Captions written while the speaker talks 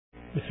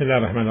بسم الله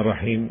الرحمن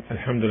الرحيم.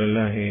 الحمد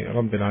لله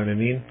رب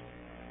العالمين،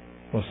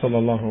 وصلى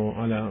الله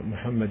على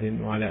محمد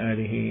وعلى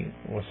آله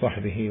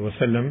وصحبه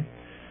وسلم.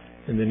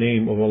 In the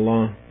name of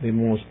Allah, the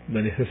most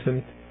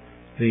beneficent,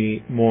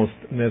 the most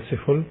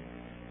merciful,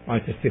 I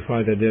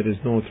testify that there is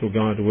no true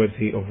God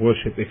worthy of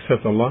worship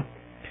except Allah,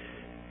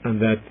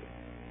 and that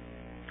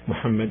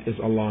Muhammad is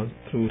Allah's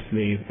true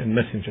slave and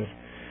messenger.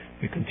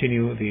 We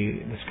continue the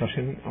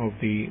discussion of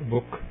the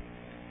book,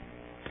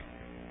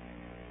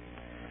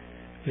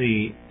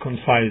 The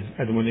Concise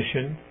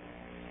Admonition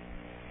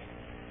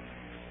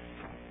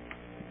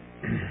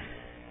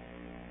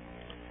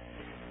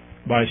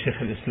by Shaykh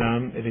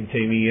al-Islam Ibn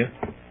Taymiyyah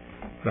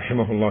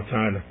rahimahullah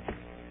ta'ala.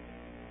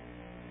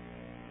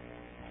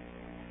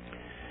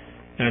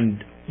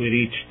 And we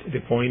reached the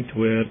point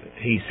where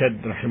he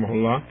said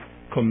rahimahullah,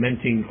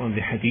 commenting on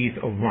the hadith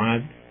of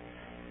Mu'adh,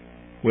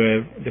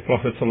 where the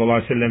Prophet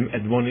sallallahu alaihi wasallam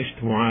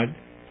admonished Mu'adh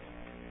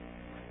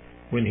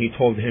when he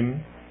told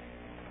him,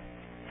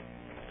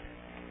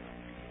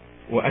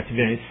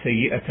 وَأَتْبِعِ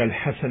السَّيِّئَةَ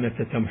الْحَسَنَةَ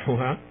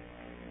تَمْحُهَا,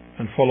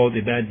 and follow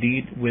the bad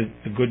deed with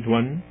a good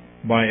one,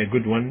 by a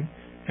good one,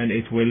 and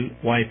it will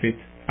wipe it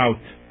out.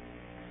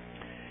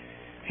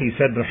 He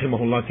said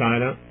rahimahullah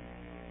ta'ala,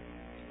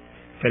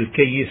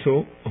 فَالْكَيِّسُ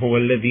هُوَ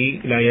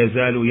الَّذِي لَا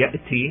يَزَالُ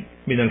يَأْتِي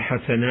مِنَ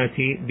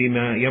الْحَسَنَاتِ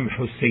بِمَا يَمْحُ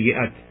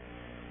السَّيِّئَاتِ.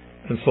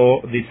 And so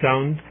the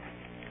sound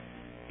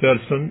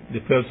person,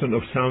 the person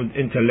of sound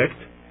intellect,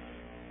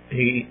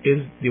 he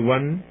is the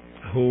one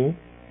who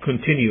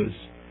continues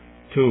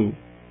to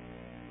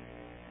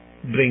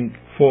bring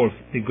forth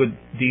the good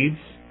deeds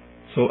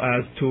so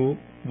as to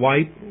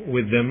wipe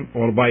with them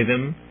or by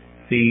them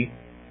the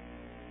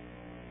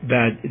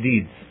bad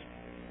deeds.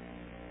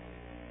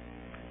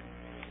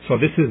 So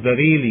this is the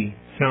really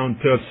sound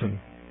person.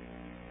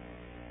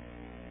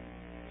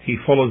 He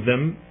follows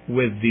them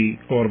with the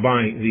or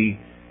by the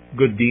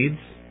good deeds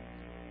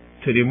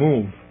to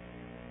remove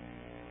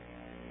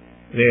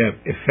their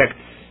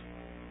effects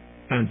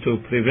and to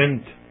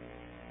prevent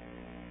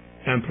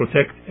and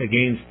protect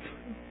against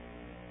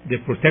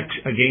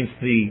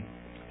the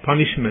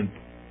punishment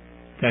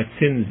that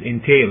sins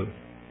entail,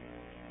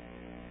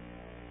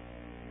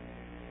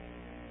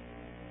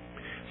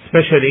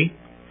 especially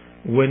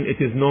when it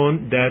is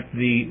known that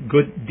the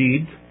good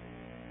deed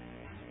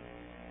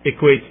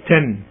equates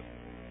 10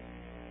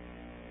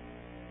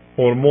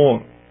 or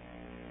more,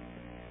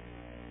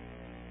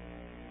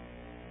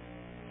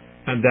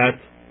 and that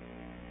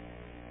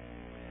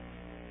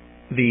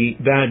the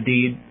bad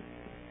deed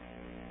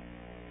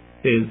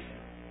is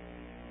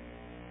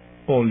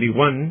only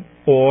one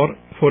or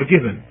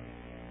forgiven.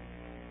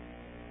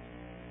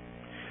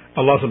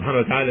 Allah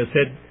subhanahu wa ta'ala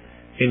said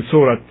in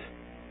Surah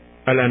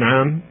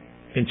Al-An'am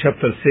in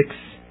chapter 6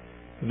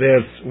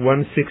 verse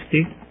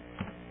 160,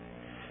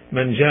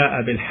 من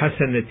جاء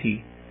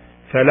بالحسنة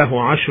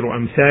فله عشر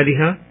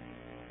أمثالها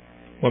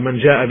ومن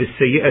جاء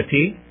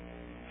بالسيئة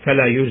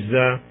فلا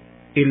يجزى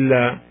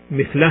إلا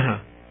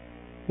مثلها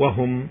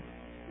وهم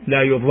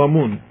لا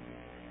يظلمون.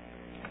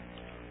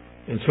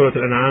 In Surah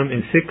Al-An'am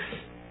in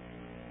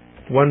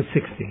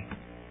 6:160,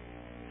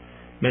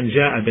 من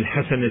جاء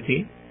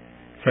بالحسنة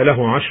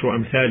فله عشر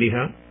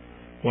أمثالها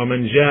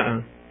ومن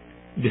جاء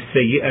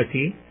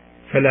بالسيئة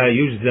فلا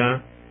يجزى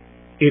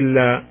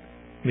إلا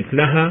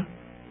مثلها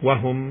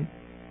وهم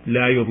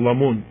لا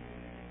يظلمون.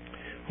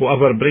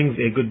 Whoever brings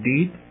a good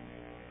deed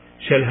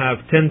shall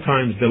have 10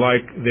 times the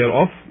like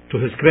thereof to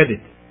his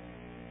credit,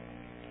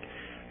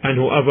 and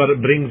whoever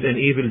brings an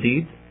evil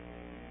deed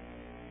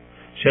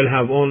shall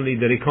have only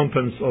the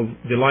recompense of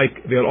the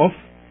like thereof,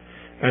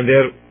 and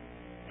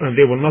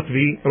they will not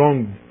be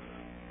wronged.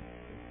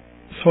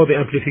 So the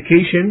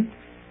amplification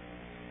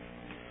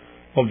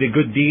of the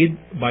good deed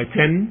by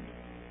 10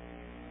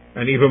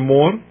 and even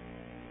more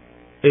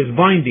is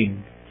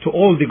binding to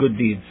all the good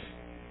deeds,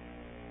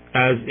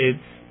 as it's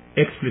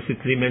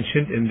explicitly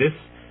mentioned in this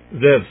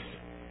verse,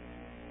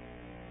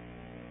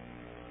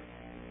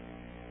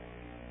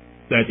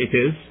 that it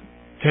is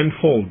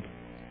tenfold,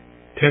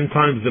 10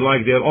 times the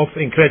like thereof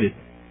in credit.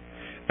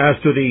 As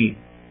to the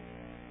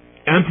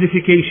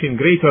amplification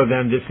greater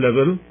than this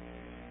level,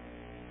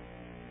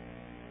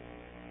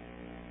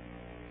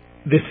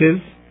 this is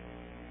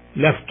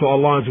left to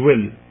Allah's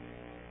will.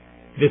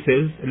 This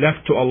is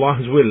left to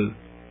Allah's will.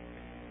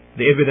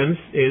 The evidence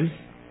is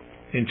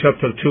in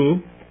chapter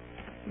 2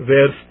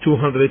 verse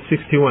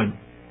 261.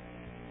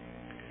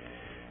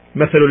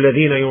 مثل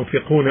الذين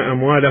ينفقون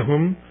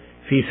أموالهم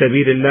في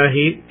سبيل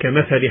الله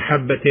كمثل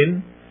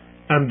حبة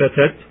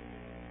أنبتت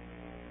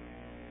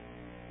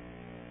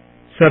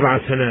 7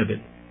 سنابل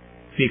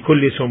في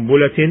كل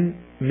سنبلة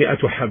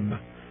 100 حبة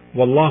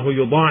والله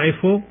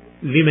يضاعف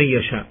لمن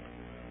يشاء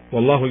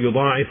والله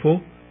يضاعف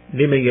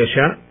لمن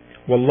يشاء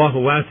والله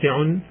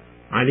واسع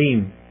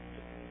عليم.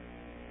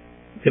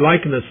 The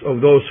likeness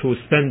of those who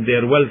spend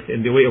their wealth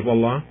in the way of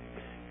Allah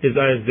is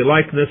as the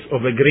likeness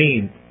of a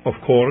grain of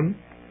corn.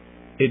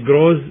 It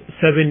grows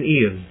 7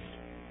 ears,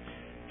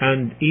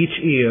 and each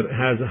ear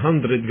has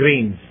 100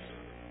 grains.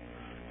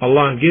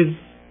 Allah gives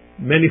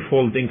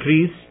manifold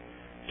increase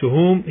to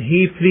whom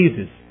He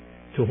pleases,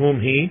 to whom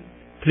He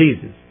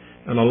pleases.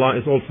 And Allah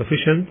is all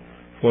sufficient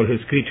for His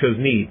creatures'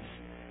 needs,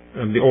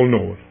 and the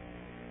All-Knower.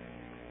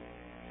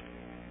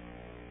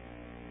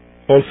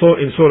 Also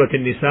in Surah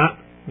An-Nisa,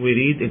 we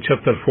read in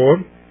chapter 4,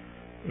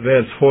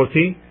 verse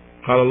 40,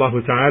 قال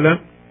الله تعالى: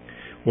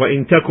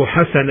 وإن تك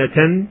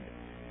حسنة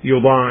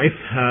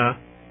يضاعفها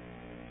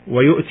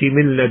ويؤتي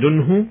من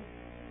لدنه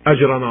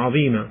أجرا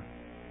عظيما.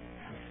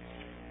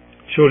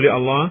 Surely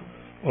Allah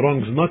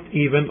wrongs not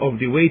even of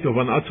the weight of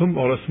an atom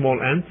or a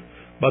small ant,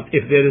 but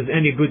if there is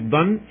any good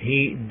done,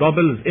 He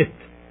doubles it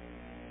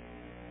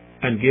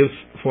and gives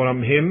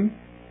from Him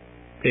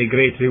a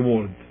great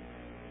reward.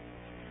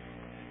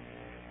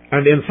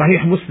 And in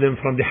Sahih Muslim,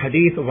 from the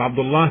hadith of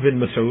Abdullah bin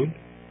Mas'ud,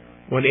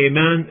 when a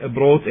man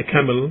brought a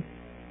camel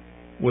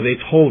with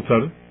its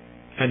halter,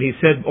 and he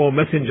said, O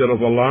Messenger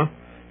of Allah,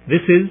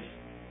 this is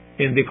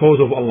in the cause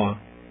of Allah.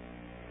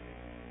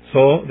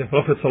 So the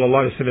Prophet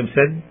ﷺ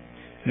said,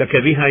 لك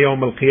بها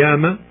يوم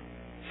القيامة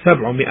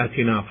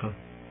 700 ناقة.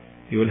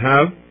 You will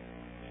have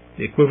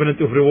the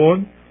equivalent of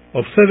reward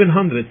of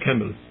 700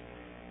 camels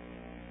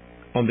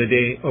on the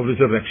day of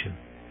resurrection.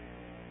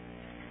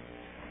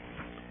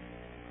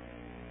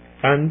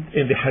 And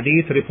in the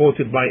hadith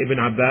reported by Ibn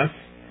Abbas,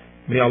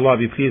 may Allah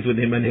be pleased with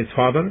him and his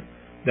father,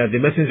 that the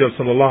Messenger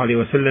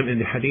ﷺ in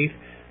the hadith,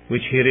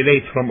 which he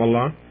relates from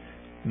Allah,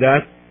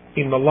 that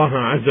إن الله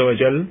عز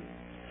وجل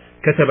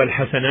كتب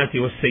الحسنات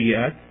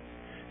والسيئات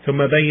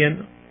ثم بين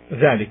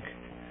ذلك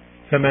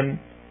فمن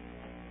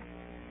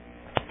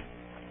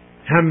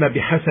هم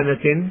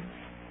بحسنة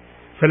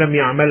فلم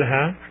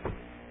يعملها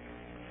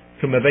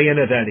ثم بين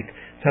ذلك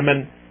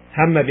فمن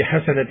هم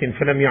بحسنة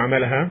فلم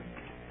يعملها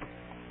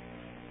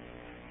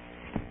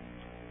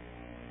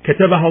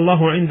كتبها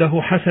الله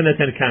عنده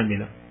حسنة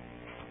كاملة.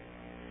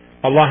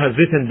 Allah has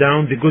written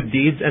down the good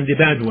deeds and the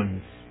bad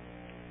ones.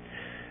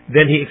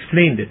 Then he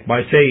explained it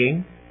by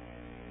saying,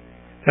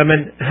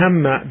 فَمَنْ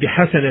هَمَّ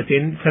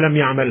بِحَسَنَةٍ فَلَمْ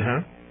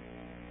يَعْمَلْهَا.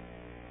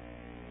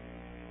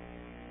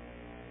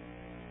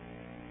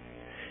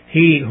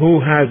 He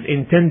who has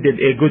intended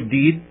a good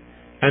deed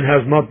and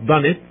has not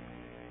done it,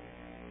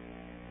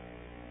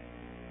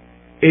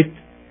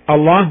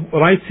 Allah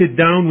writes it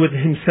down with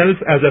Himself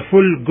as a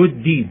full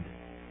good deed.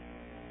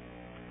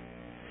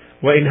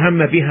 وَإِنْ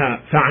هَمَّ بِهَا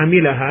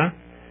فَعَمِلَهَا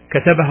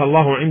كتبها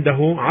الله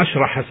عنده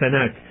 10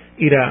 حسنات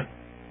إلى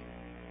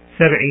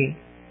 700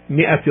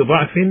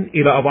 ضعف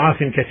إلى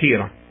أضعاف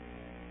كثيرة.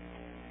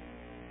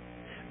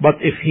 But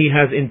if he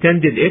has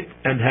intended it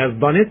and has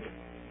done it,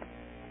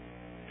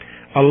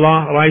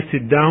 Allah writes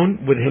it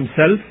down with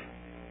Himself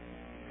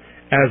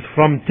as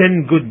from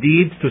 10 good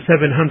deeds to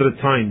 700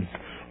 times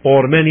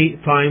or many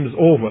times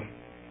over.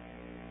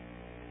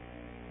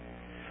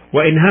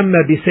 وإن هم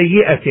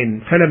بسيئة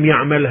فلم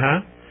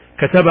يعملها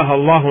كتبها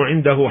الله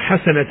عنده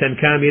حسنة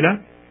كاملة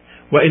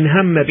وإن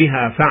هم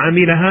بها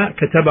فعملها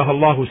كتبها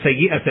الله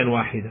سيئة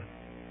واحدة.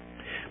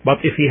 But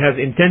if he has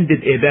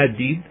intended a bad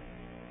deed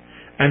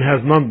and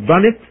has not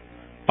done it,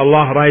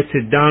 Allah writes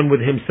it down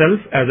with Himself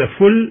as a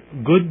full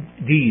good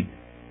deed.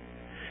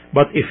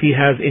 But if he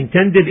has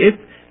intended it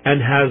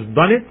and has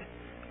done it,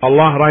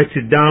 Allah writes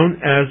it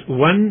down as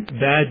one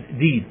bad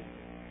deed.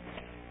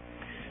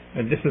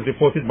 And this is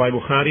reported by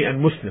Bukhari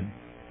and Muslim.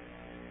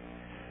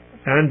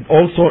 And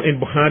also in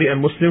Bukhari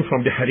and Muslim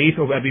from the hadith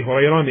of Abi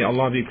Hurairah, may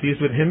Allah be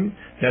pleased with him,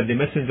 that the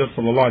Messenger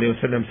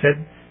ﷺ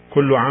said,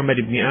 كل عمل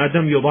ابن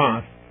آدم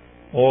يضاعف.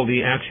 All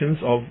the actions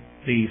of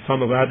the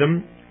son of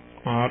Adam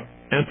are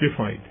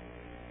amplified.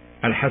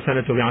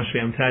 الحسنة بعشر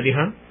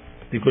أمثالها.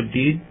 The good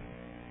deed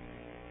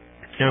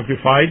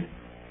amplified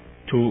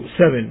to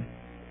 7,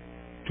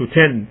 to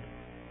 10,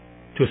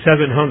 to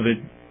 700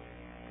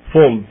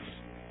 folds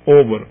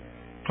over.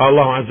 قال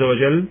الله عز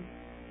وجل,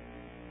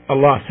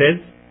 Allah says,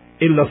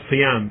 إلا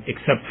الصيام,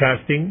 except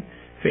fasting,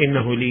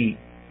 فإنه لي,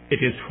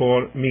 it is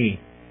for me,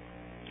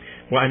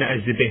 وأنا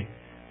أجزي به,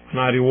 and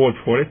I reward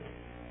for it.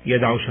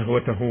 يدع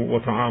شهوته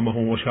وطعامه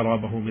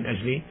وشرابه من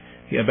أجلي.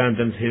 He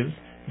abandons his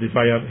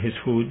desire, his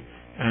food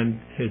and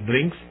his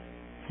drinks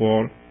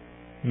for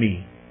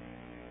me.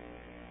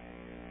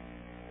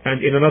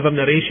 And in another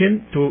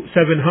narration, to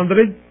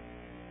 700,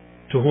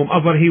 to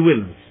whomever He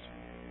wills.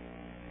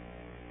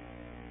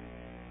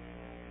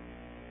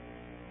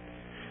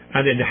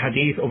 And in the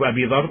hadith of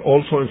Abi Dharr,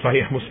 also in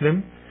Sahih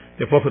Muslim,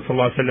 the Prophet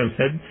ﷺ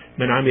said,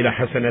 من عمل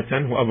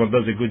حسنة, whoever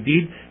does a good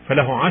deed,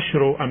 فله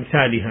 10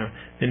 أمثالها,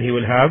 then he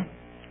will have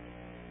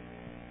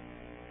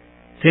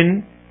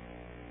 10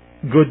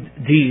 good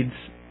deeds,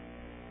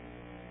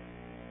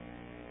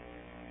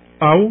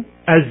 أو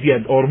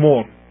أزيد or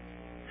more.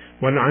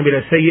 ومن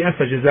عمل سيئة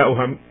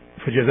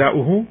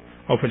فجزاؤه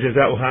أو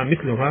فجزاؤها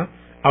مثلها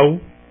أو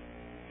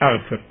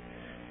أغفر.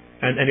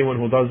 And anyone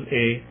who does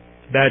a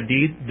bad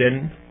deed,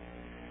 then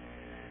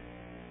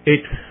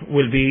it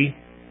will be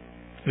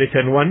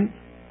written one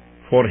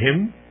for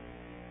him.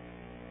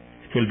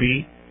 It will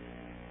be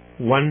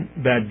one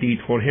bad deed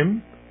for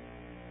him,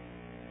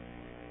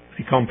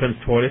 recompense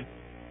for it,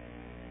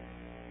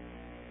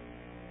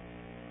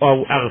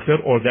 أو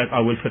أغفر, or that I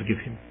will forgive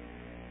him.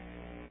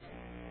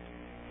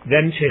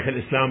 Then Shaykh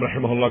al-Islam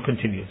rahimahullah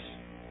continues.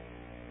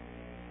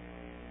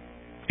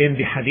 In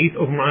the hadith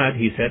of Mu'adh,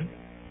 he said,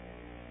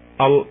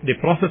 the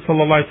Prophet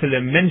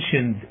ﷺ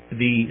mentioned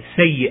the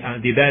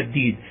sayyi'ah, the bad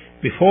deed,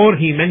 before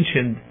he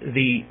mentioned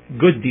the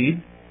good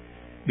deed,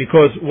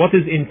 because what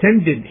is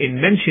intended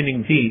in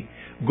mentioning the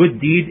good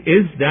deed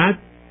is that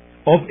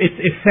of its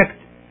effect,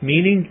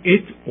 meaning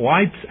it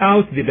wipes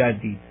out the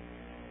bad deed.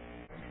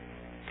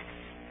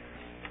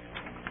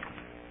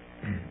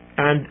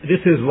 And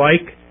this is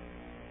like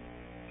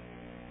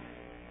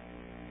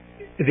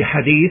the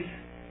hadith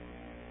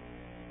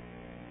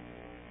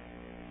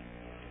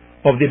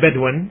of the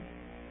Bedouin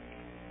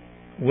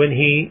when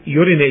he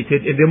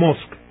urinated in the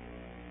mosque.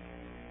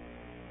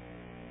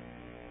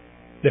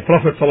 The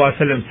Prophet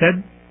ﷺ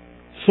said,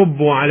 صُبُّوا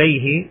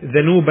عَلَيْهِ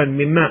ذَنُوبًا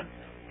مِّن مَّاءٍ,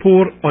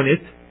 pour on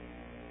it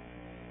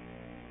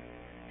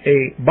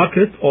a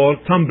bucket or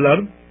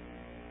tumbler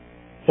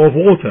of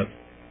water.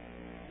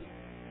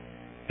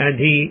 And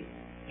he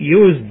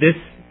used this,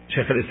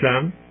 Shaykh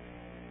al-Islam,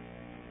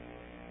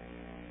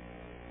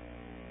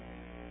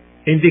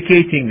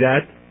 indicating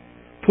that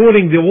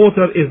pouring the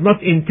water is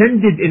not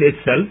intended in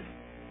itself,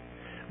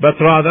 but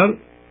rather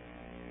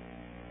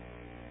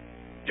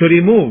to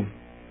remove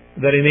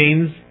the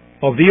remains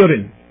of the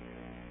urine.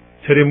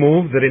 To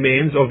remove the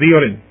remains of the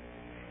urine.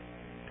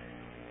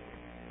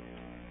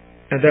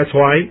 And that's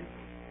why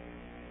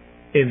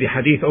in the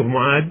hadith of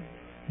Mu'adh,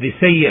 the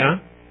sayyi'ah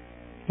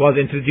was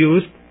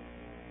introduced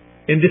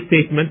in the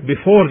statement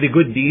before the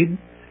good deed,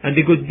 and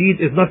the good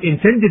deed is not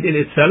intended in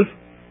itself,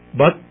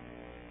 but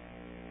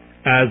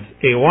as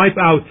a wipe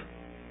out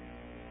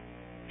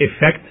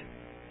effect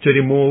to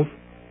remove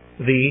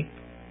the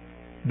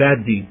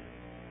bad deed.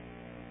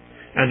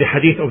 And the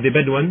hadith of the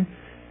Bedouin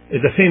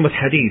is a famous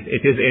hadith.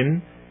 It is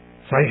in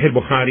Sahih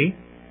al-Bukhari,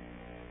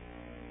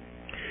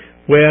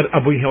 where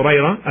Abu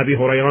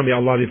Hurairah, may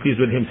Allah be pleased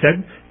with him,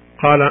 said,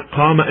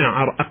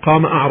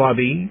 قام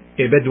أعرابي,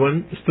 a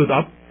Bedouin stood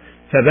up,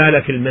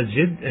 فبال في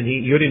المسجد, and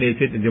he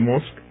urinated in the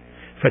mosque,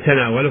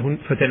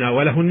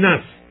 فتناوله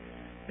الناس,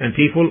 and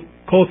people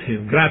caught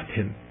him, grabbed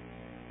him.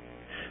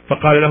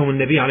 فقال لهم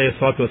النبي عليه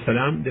الصلاة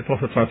والسلام, the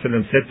Prophet صلى الله عليه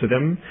وسلم said to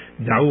them,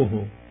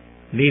 دعوه,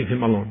 leave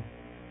him alone.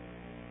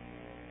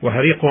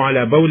 وهريقوا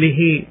على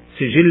بوله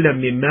سجلا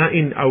من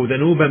ماء أو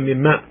ذنوبا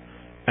من ماء,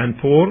 and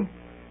pour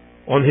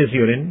on his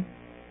urine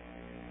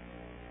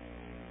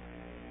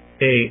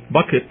a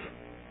bucket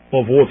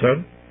of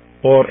water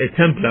or a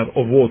tumbler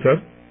of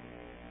water,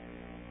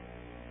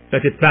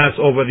 let it pass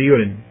over the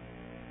urine.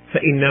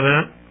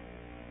 فإنما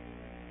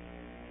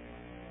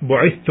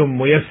بعثتم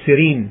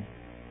ميسرين,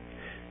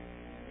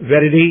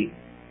 verily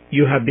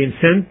you have been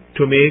sent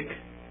to make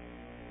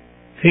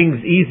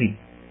things easy.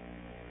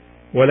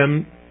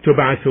 ولم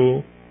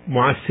تبعثوا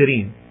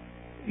معسرين,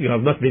 you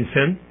have not been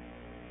sent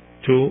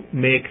to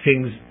make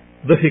things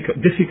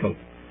difficult.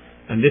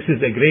 And this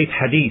is a great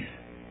hadith,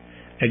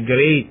 a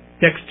great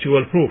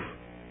textual proof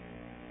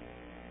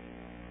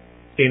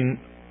in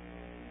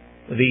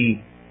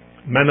the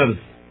manners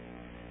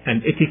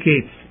and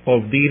etiquettes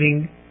of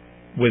dealing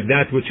with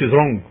that which is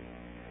wrong.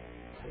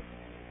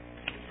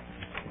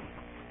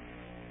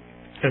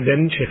 And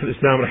then Shaykh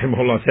al-Islam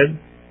rahimahullah said,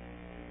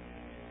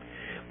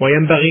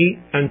 وينبغي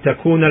أن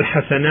تكون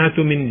الحسنات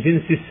من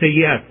جنس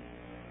السيئات.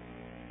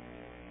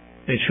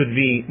 It should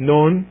be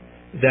known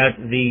that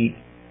the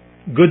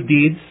good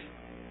deeds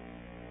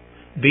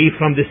be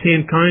from the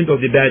same kind of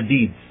the bad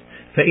deeds.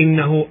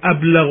 فإنه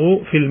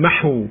أبلغ في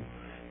المحو,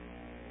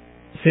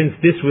 since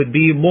this would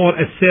be more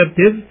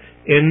assertive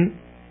in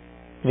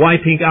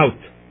wiping out.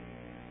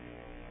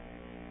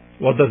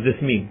 What does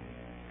this mean?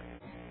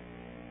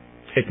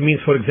 It means,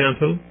 for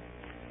example,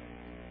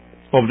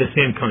 of the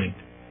same kind.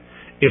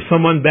 If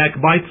someone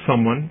backbites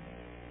someone,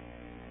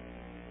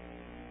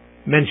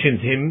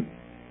 mentions him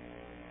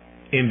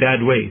in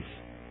bad ways,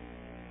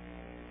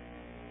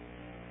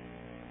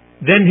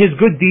 then his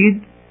good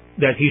deed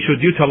that he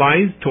should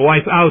utilize to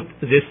wipe out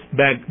this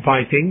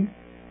backbiting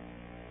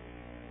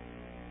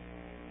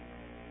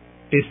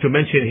is to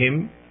mention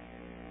him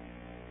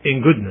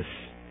in goodness,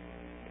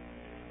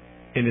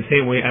 in the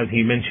same way as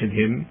he mentioned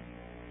him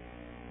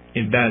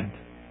in bad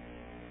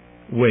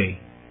way.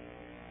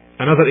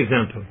 Another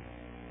example.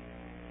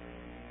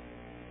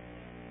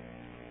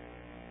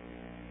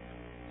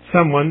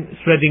 Someone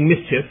spreading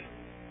mischief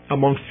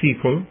amongst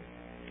people,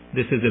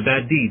 this is a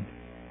bad deed.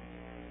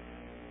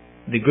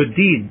 The good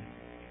deed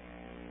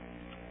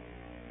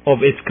of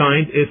its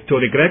kind is to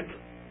regret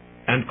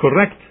and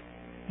correct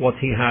what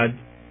he had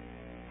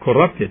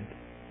corrupted.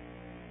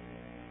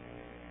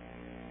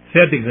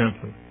 Third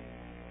example.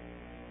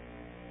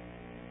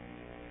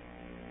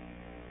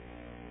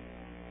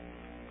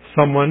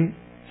 Someone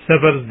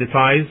severs the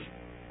ties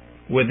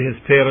with his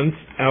parents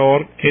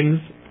or kins.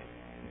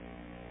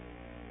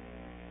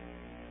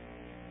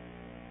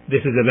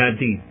 This is a bad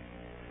deed.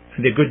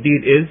 And the good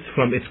deed is,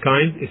 from its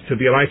kind, is to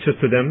be righteous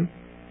to them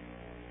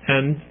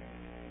and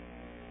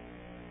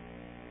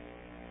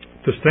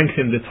to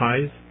strengthen the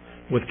ties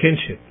with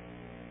kinship.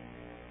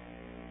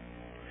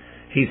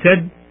 He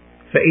said,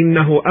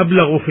 فَإِنَّهُ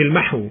أَبْلَغُ فِي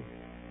الْمَحْوِ,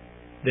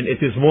 then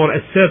it is more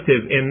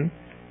assertive in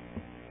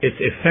its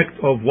effect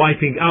of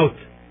wiping out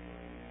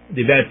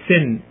the bad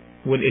sin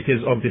when it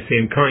is of the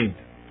same kind.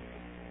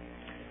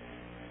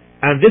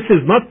 And this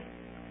is not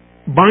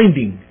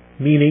binding,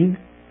 meaning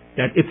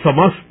that it's a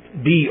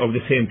must be of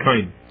the same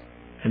kind.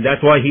 And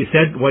that's why he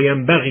said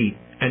وَيَنْبَغِي,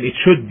 and it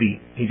should be.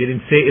 He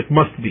didn't say it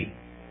must be.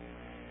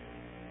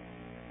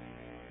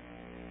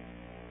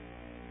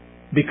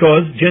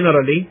 Because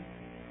generally,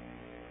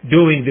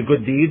 doing the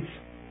good deeds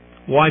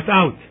wipe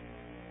out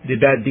the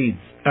bad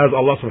deeds. As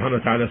Allah subhanahu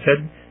wa ta'ala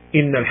said,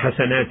 إِنَّ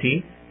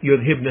الْحَسَنَاتِ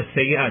يُذْهِبْنَ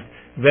السَّيِّئَاتِ.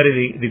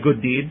 Verily, the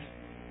good deeds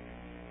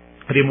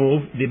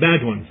remove the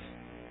bad ones.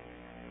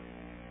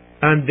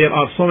 And there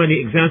are so many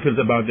examples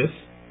about this.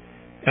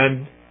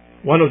 And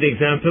one of the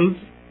examples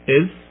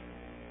is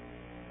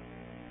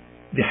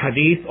the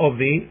hadith of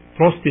the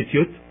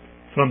prostitute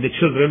from the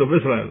children of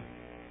Israel,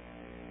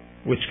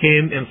 which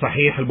came in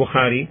Sahih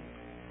al-Bukhari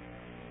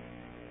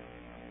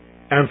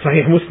and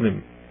Sahih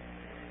Muslim.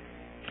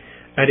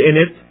 And in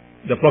it,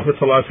 the Prophet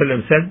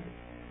ﷺ said,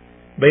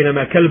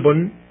 بينما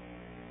كلب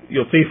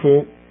يطيف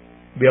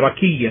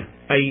بركية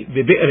أي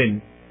ببئر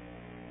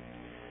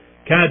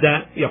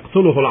كاد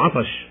يقتله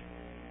العطش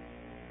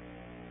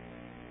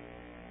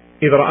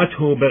إذ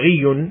رأته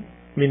بغي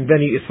من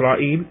بني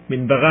إسرائيل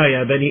من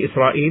بغايا بني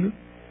إسرائيل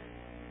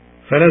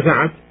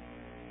فنزعت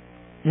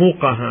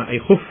موقها أي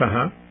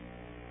خفها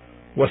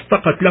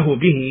واستقت له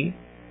به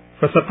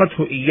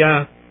فسقته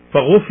إياه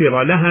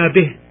فغفر لها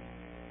به.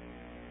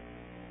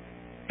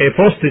 A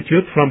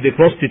prostitute from the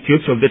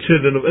prostitutes of the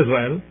children of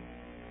Israel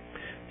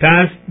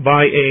passed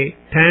by a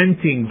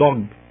panting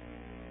dog.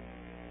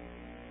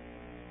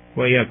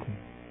 وإياكم.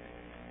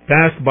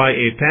 Passed by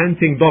a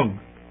panting dog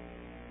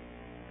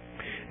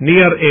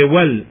near a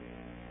well,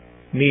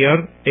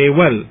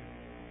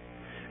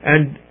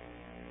 and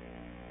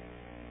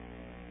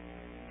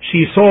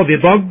she saw the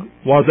dog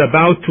was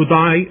about to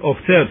die of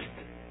thirst.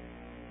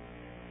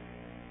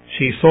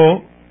 She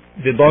saw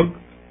the dog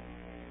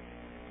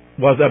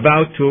was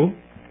about to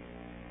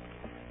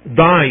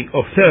die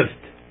of thirst.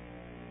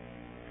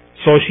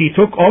 So she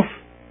took off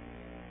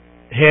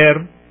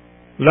her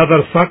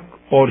leather sock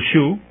or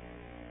shoe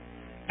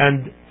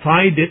and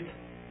tied it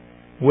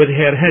with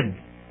her head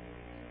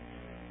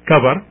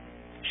cover.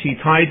 She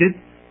tied it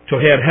to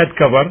her head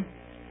cover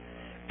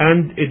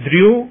and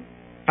drew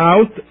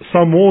out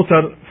some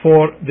water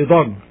for the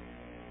dog.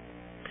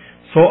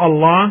 So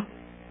Allah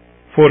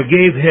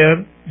forgave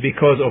her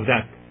because of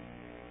that.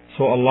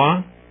 So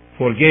Allah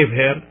forgave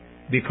her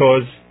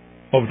because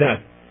of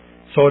that.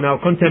 So now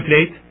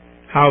contemplate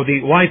how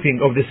the wiping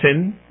of the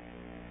sin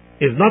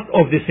is not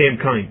of the same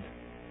kind.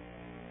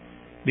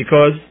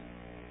 Because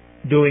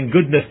doing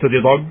goodness to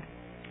the dog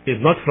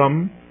is not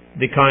from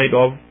the kind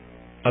of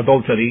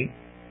adultery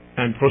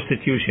and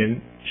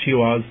prostitution she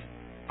was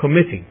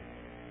committing.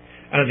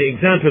 And the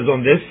examples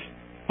on this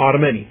are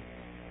many.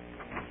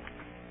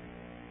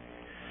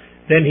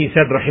 Then he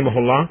said,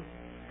 rahimahullah,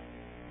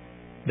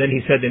 then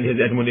he said in his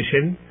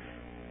admonition,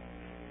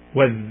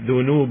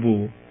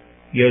 وَالذُّنُوبُ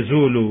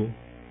يَزُولُ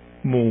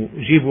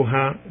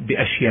مُوجِبُهَا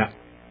بِأَشْيَاء.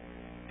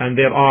 And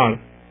there are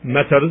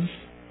matters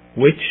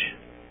which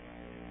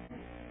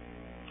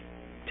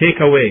take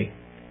away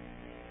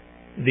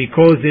the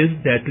causes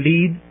that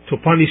lead to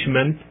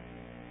punishment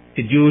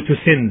due to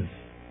sins.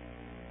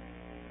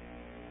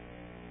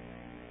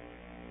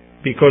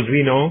 Because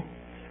we know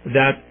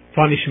that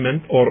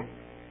punishment or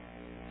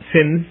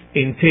sins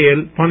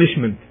entail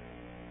punishment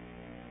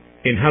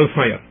in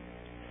hellfire,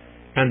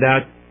 and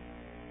that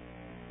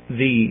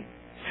the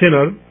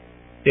sinner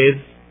is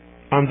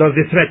under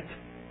the threat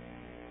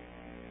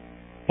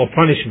of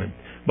punishment.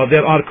 But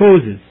there are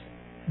causes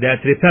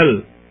that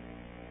repel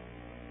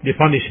the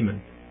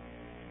punishment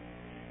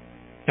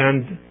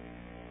and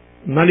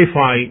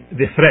nullify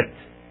the threat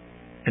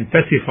and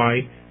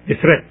pacify the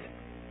threat.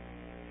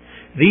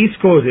 These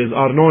causes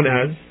are known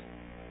as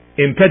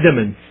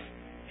impediments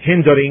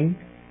hindering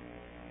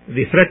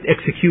the threat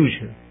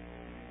execution.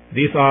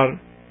 These are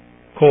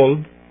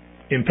called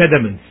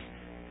impediments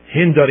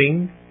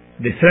hindering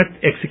the threat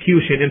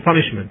execution in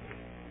punishment.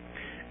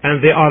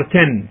 And they are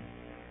 10.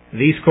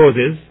 These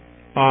causes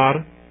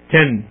are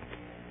 10.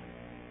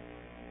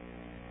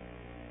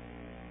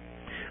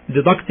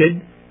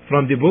 Deducted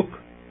from the book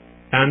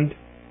and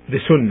the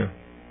Sunnah.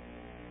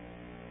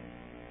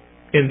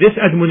 In this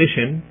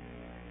admonition,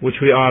 which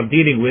we are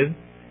dealing with,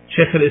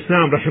 Shaykh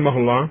al-Islam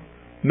rahimahullah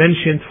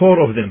mentioned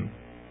 4 of them.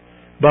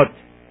 But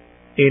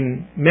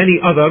in many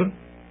other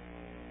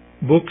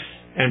books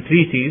and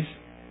treatises,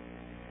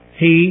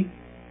 he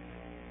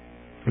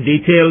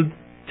detailed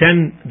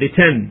the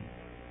 10.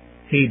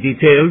 He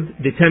detailed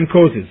the 10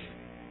 causes.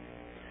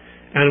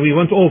 And we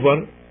went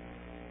over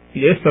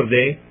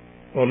yesterday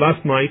or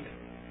last night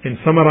in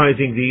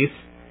summarizing these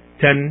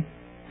 10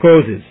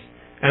 causes.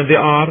 And they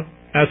are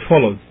as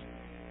follows.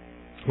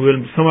 We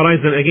will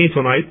summarize them again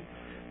tonight,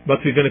 but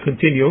we're going to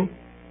continue.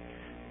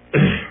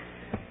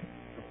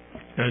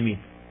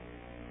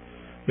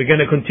 We're going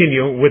to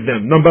continue with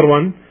them. Number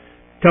 1,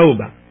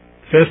 tawbah.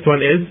 First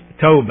one is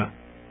tawbah,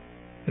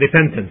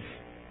 repentance.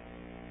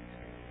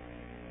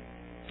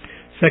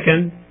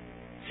 Second,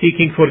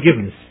 seeking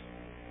forgiveness.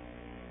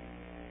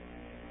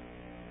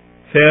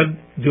 Third,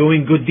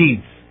 doing good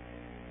deeds.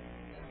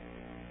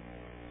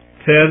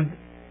 Third,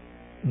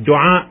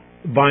 dua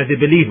by the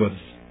believers.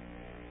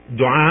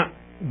 Dua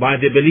by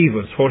the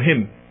believers for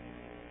him.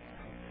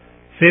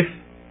 Fifth,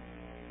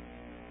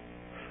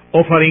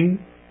 offering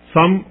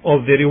some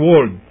of the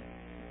reward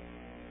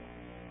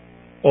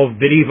of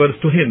believers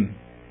to him,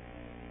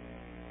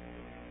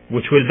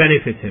 which will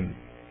benefit him,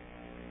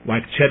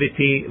 like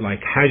charity, like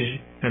Hajj,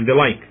 and the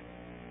like.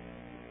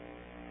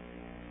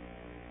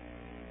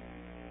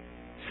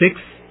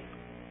 Sixth,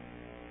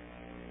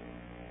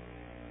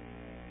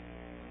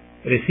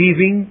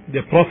 receiving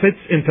the Prophet's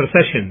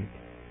intercession.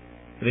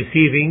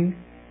 Receiving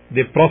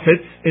the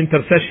Prophet's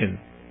intercession.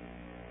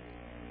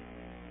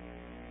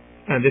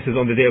 And this is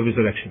on the day of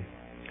resurrection.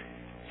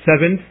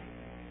 Seventh,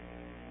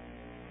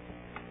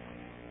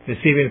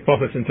 receiving the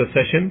Prophet's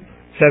intercession.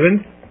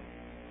 Seventh,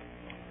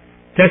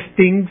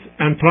 testings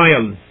and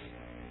trials.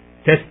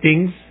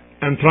 Testings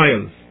and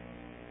trials.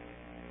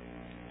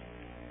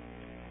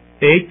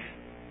 Eighth,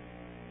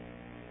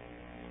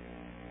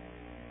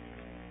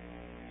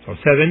 or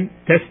seven,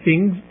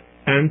 testings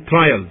and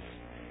trials.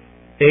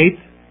 Eighth,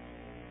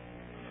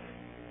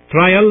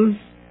 trials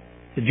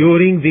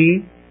during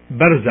the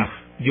barzakh,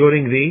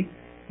 during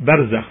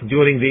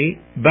the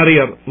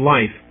barrier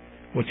life,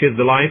 which is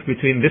the life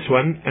between this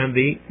one and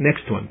the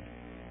next one.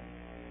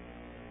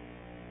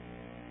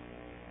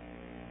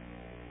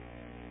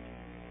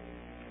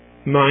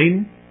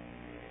 Nine,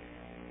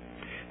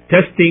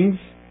 testings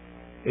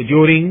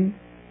during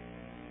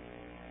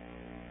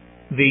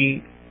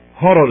the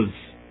horrors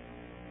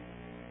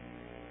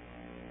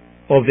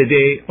of the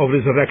day of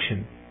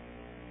resurrection.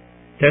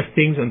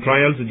 Testings and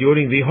trials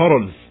during the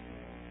horrors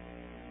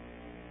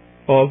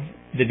of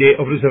the day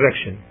of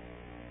resurrection,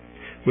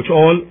 which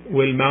all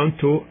will mount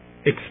to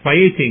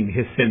expiating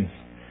his sins.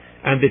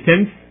 And the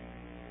 10th,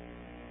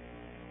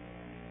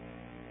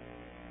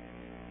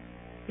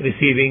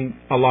 receiving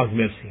Allah's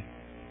mercy,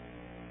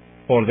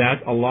 or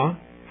that Allah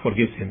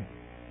forgives him,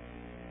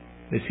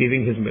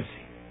 receiving his mercy.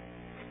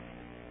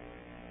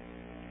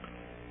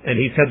 And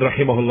he said,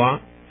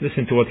 rahimahullah,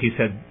 listen to what he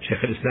said,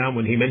 Shaykh al-Islam,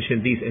 when he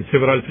mentioned these in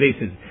several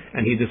places,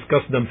 and he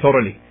discussed them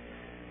thoroughly.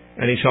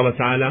 And inshallah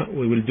ta'ala,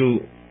 we will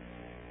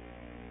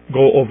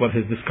go over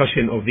his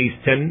discussion of these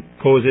 10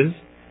 causes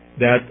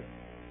that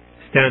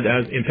stand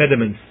as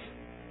impediments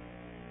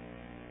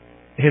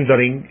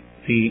hindering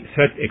the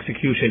threat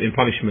execution in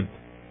punishment.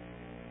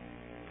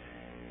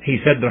 He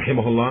said,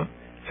 rahimahullah,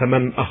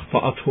 فَمَنْ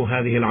أَخْطَأَتْهُ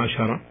هَذِهِ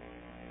الْعَشَرَةِ,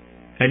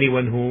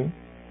 anyone who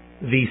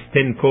these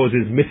 10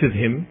 causes misses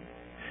him,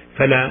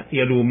 فَلَا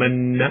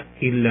يَلُومَنَّ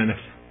إِلَّا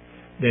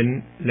نَفْسَهُ,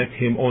 then let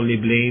him only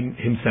blame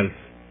himself.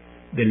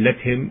 Then let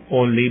him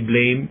only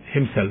blame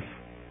himself.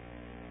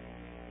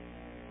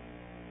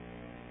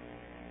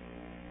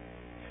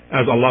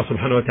 As Allah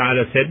subhanahu wa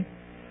ta'ala said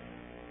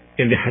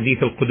in the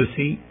Hadith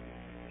al-Qudusi,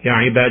 Ya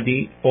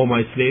ibadi, O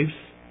my slaves.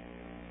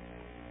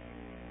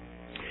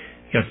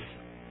 Yes,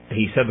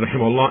 he said,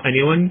 rahimahullah,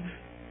 anyone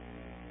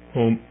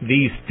whom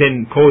these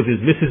 10 causes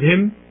misses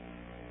him,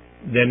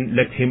 then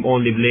let him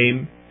only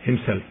blame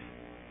himself.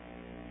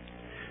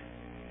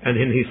 And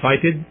then he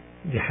cited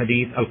the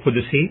Hadith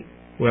al-Qudusi,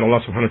 where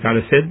Allah subhanahu wa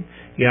ta'ala said,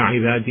 Ya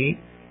ibadi,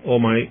 O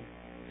my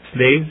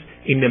slaves,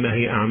 innama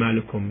hiya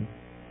a'malukum,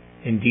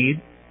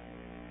 indeed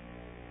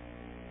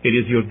it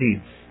is your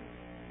deeds.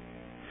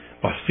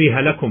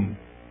 أحصيها لكم,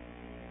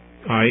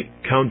 I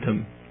count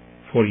them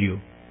for you.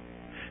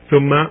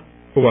 ثم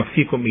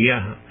أوفيكم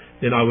إياها,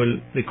 then I will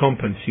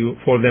recompense you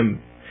for them.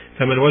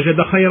 فمن وجد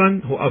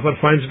خيرا, whoever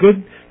finds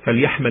good,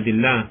 فليحمد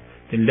الله,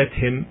 then let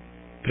him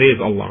praise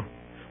Allah.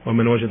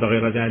 ومن وجد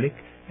غير ذلك,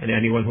 and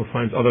anyone who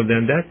finds other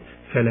than that,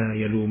 فلا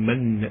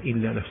يلومن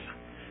إلا نفسه,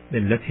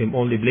 then let him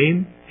only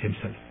blame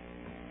himself.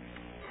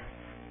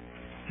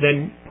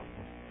 Then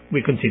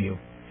we continue.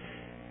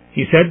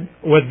 He said,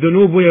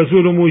 وَالذُّنُوبُ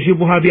يَزُولُ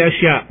مُوجِبُهَا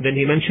بِأَشْيَاء. Then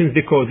he mentions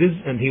the causes,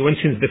 and he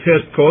mentions the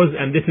first cause,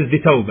 and this is the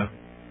tawbah.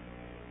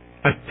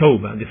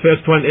 At-tawbah. The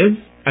first one is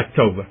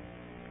at-tawbah.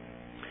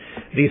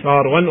 This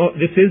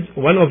is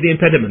one of the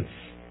impediments.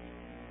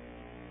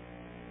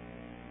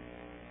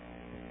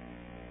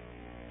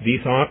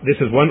 This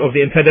is one of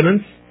the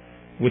impediments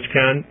which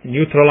can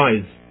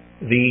neutralize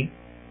the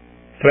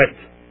threat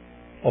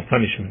of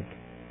punishment,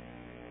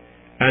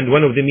 and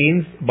one of the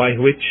means by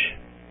which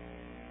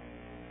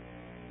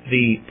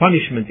the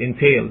punishment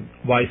entailed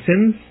by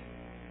sins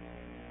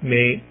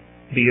may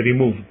be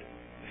removed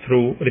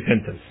through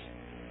repentance.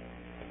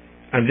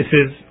 And this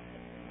is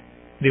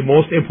the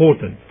most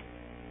important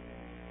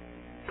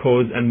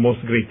cause and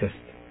most greatest,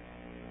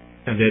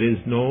 and there is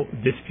no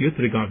dispute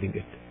regarding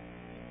it.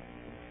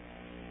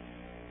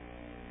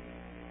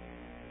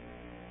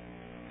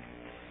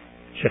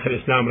 Shaykh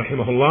al-Islam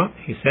rahimahullah,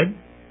 he said,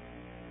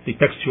 the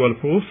textual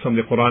proofs from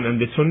the Quran and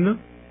the Sunnah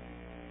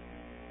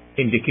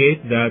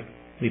indicate that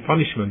the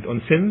punishment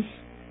on sins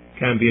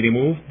can be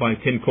removed by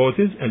 10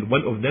 causes, and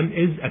one of them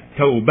is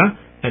at-tawbah.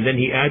 And then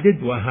he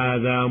added,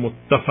 وَهَذَا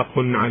مُتَّفَقٌ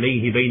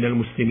عَلَيْهِ بَيْنَ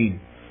الْمُسْلِمِينَ,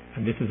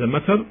 and this is a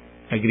matter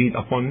agreed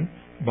upon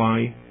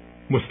by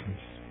Muslims.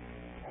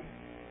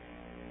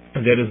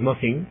 And there is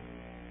nothing,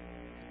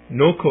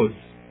 no cause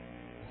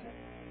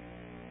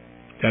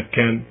that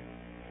can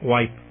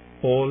wipe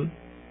all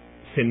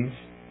sins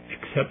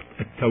except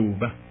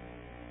at-tawbah.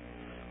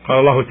 قال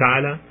الله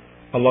تعالى,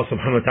 Allah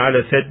subhanahu wa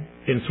ta'ala said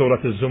in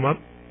Surah Al-Zumar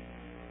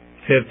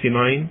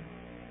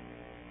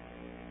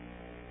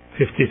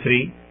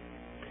 39:53,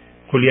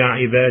 قل يا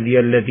عبادي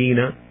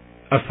الذين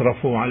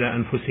أسرفوا على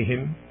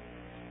أنفسهم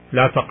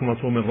لا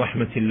تقنطوا من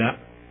رحمة الله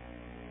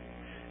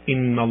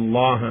إن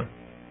الله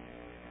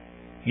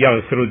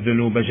يغفر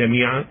الذنوب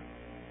جميعا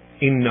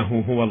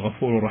إنه هو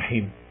الغفور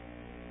الرحيم.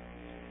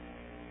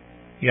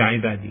 يا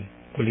عبادي،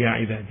 قل يا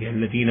عبادي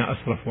الذين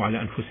أسرفوا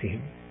على أنفسهم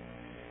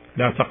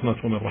لا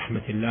تقنطوا من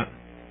رحمة الله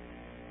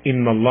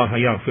إن الله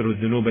يغفر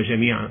الذنوب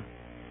جميعا.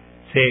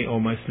 Say, O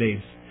my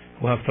slaves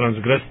who have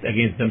transgressed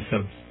against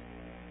themselves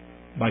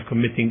by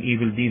committing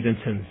evil deeds and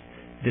sins,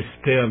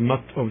 despair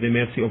not of the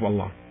mercy of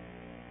Allah.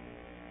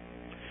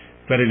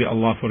 Verily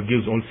Allah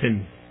forgives all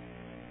sins.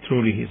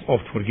 Truly He is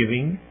oft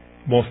forgiving,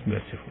 most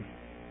merciful.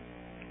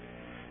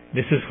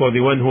 This is for the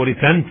one who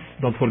repents.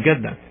 Don't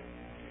forget that.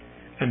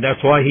 And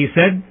that's why He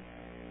said,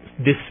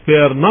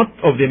 despair not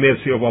of the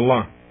mercy of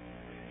Allah.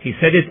 He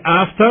said it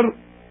after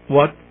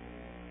what?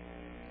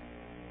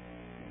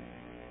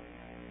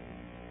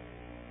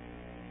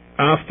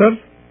 After,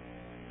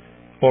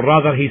 or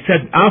rather He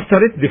said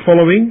after it, the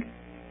following,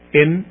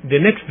 in the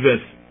next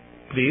verse,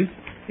 please,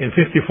 in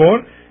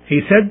 54,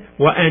 He said,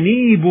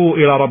 وَأَنِيبُوا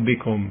إِلَى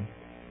رَبِّكُمْ,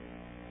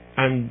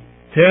 and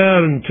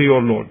turn to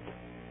your Lord.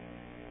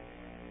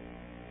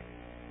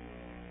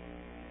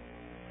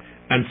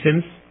 And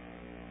since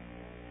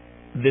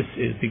this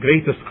is the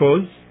greatest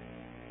cause,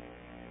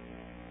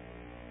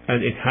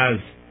 and it has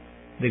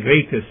the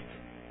greatest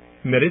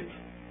merit,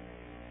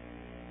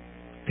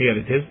 here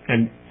it is,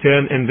 and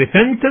turn in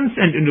repentance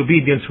and in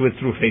obedience with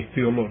true faith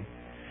to your Lord.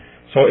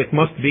 So it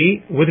must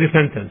be with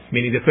repentance,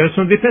 meaning the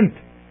person repent.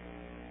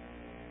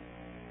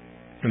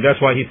 And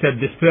that's why He said,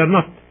 despair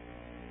not.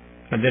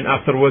 And then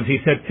afterwards He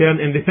said, turn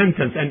in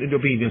repentance and in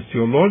obedience to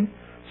your Lord,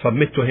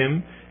 submit to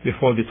Him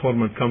before the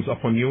torment comes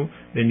upon you,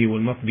 then you will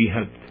not be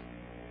helped.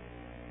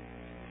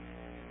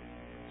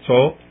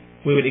 So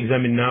we will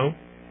examine now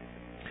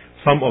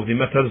some of the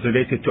matters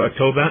related to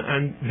at-tawbah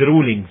and the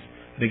rulings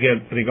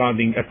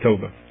regarding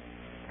at-tawbah.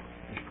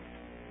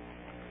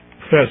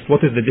 First,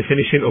 what is the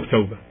definition of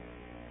tawbah?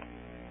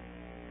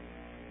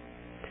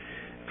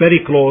 Very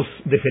close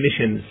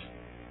definitions,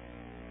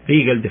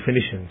 legal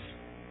definitions.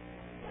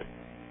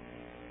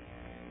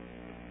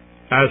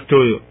 As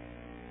to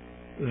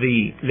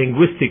the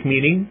linguistic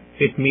meaning,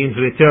 it means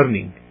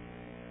returning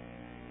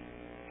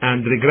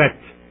and regret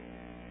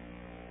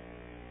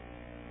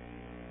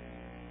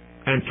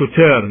and to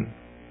turn.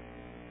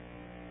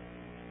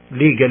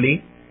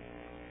 Legally,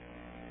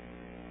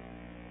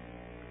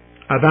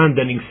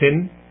 abandoning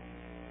sin,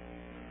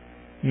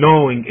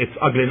 knowing its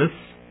ugliness,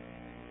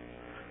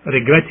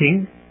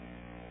 regretting,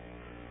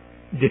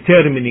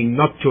 determining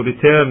not to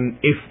return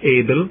if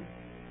able,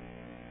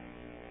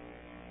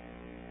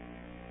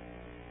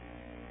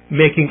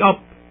 making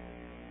up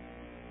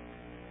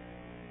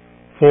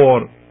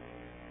for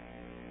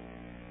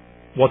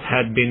what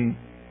had been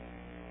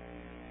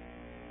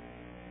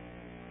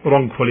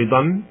wrongfully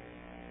done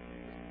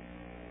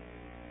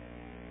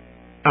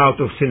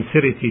out of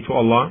sincerity to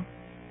Allah,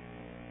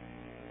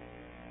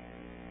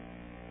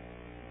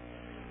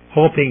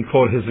 hoping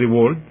for His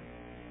reward,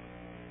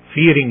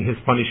 fearing His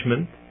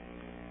punishment,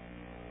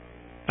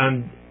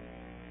 and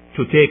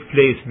to take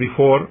place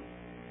before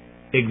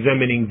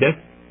examining death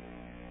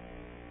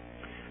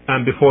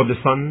and before the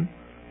sun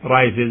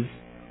rises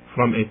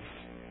from its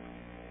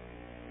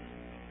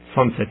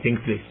sunsetting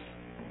place.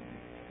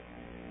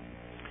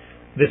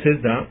 This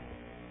is the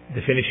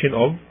definition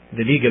of,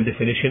 the legal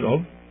definition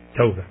of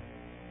tawbah.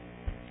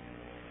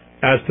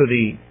 As to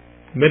the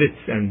merits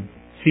and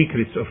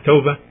secrets of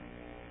tawbah,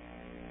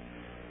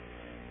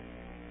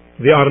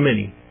 there are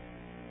many.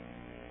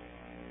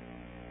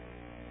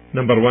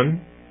 Number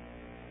one,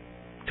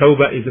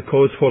 tawbah is a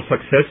cause for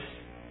success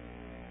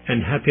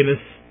and happiness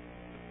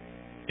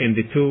in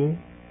the two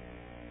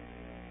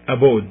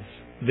abodes,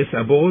 this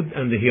abode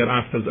and the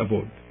hereafter's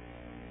abode.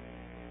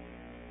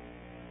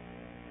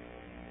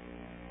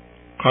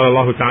 قال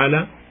الله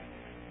تعالى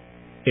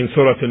in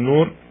Surah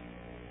An-Nur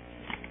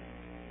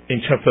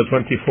in chapter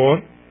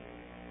 24,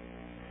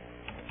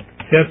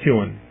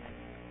 31,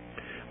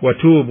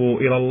 وَتُوبُوا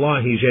إِلَى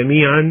اللَّهِ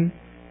جَمِيعًا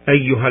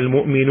أَيُّهَا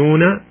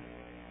الْمُؤْمِنُونَ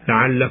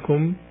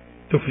لَعَلَّكُمْ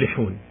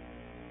تُفْلِحُونَ.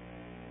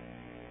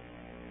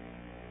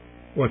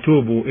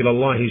 وَتُوبُوا إِلَى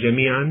اللَّهِ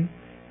جَمِيعًا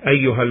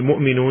أَيُّهَا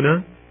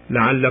الْمُؤْمِنُونَ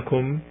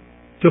لَعَلَّكُمْ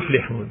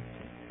تُفْلِحُونَ,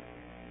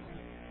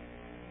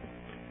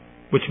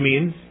 which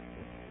means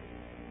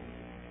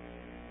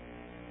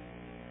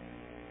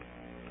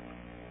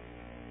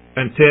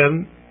and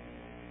turn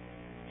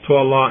to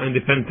Allah in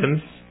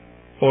repentance,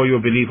 O you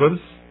believers,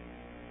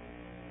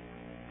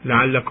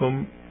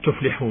 لَعَلَّكُمْ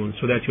تُفْلِحُونَ,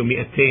 so that you may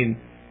attain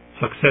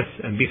success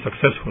and be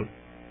successful.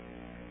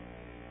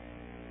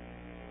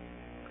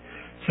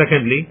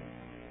 Secondly,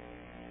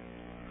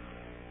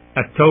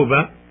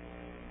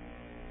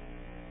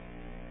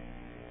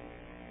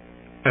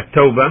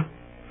 التوبة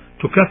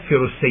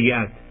تكفر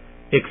السيئات,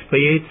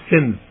 expiates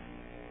sins.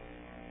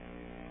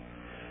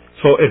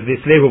 So if the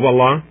slave of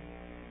Allah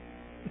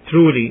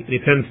truly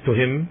repents to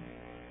Him,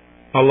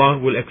 Allah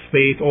will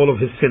expiate all of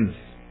his sins.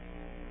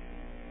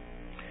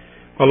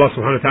 Allah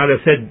subhanahu wa ta'ala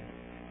said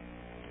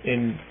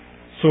in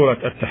Surah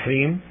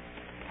At-Tahrim,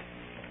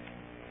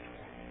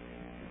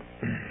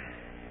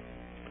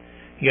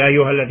 يا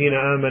أيها الذين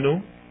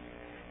آمنوا,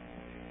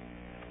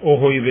 O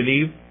who you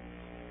believe,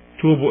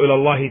 توبوا إلى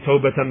الله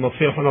توبة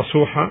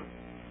نصوحا,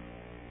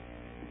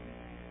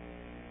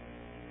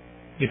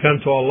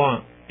 repent to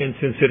Allah in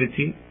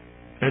sincerity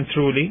and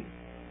truly.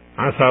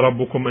 عسى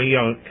ربكم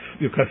أن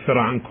يكفر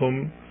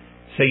عنكم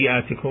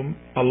سيئاتكم,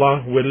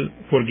 Allah will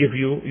forgive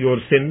you your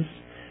sins,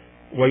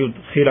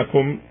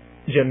 ويدخلكم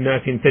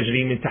جنات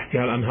تجري من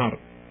تحتها الأنهار,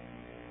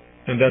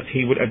 and that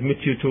He will admit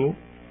you to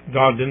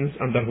gardens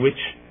under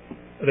which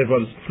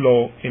rivers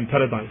flow in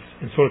paradise.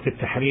 In Surah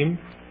At-Tahrim,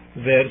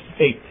 verse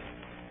 8.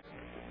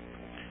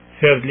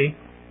 Thirdly,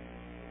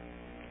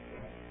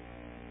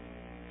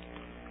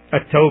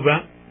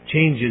 At-Tawbah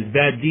changes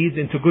bad deeds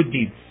into good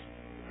deeds.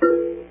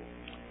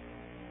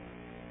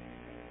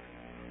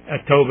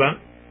 At-Tawbah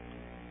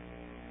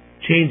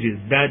changes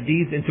bad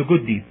deeds into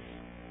good deeds.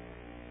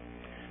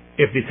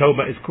 If the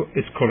Tawbah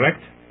is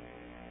correct,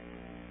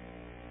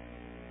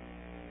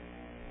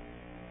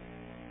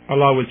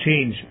 Allah will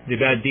change the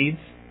bad deeds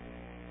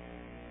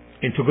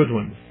into good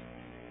ones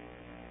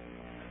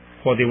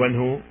for the one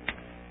who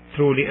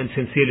truly and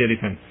sincerely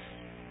repents.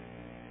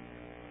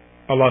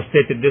 Allah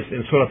stated this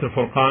in Surah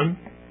Al-Furqan,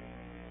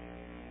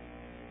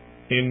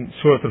 in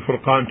Surah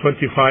Al-Furqan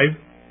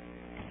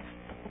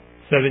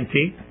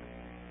 25:70.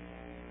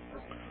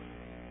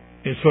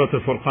 In Surah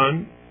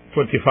Al-Furqan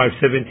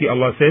 25:70,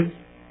 Allah says,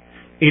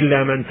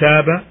 إلا من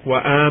تاب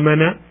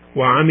وآمن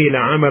وعمل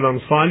عملا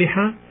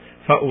صالحا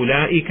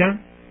فأولئك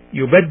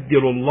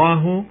يبدل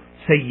الله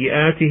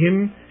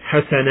سيئاتهم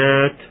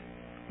حسنات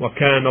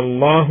وكان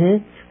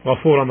الله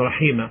غفورا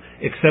رحيما.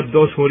 Except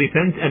those who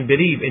repent and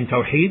believe in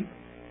Tawheed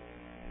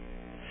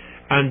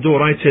and do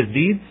righteous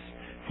deeds,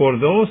 for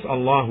those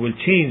Allah will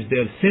change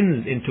their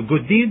sins into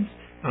good deeds,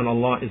 and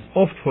Allah is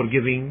oft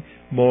forgiving,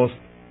 most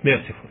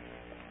merciful.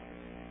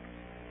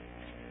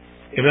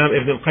 Imam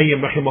Ibn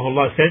al-Qayyim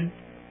rahimahullah said,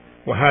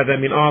 وهذا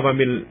من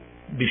أعظم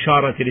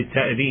البشارة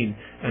للتائبين,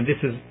 and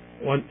this is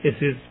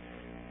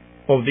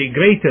of the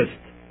greatest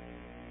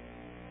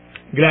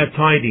glad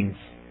tidings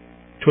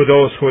to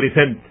those who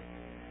repent,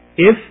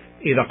 if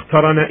إذا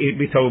اقترن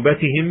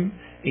بتوبتهم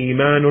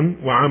إيمان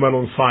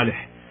وعمل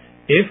صالح,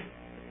 if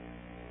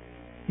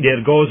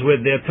there goes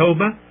with their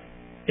tawbah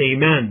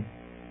iman,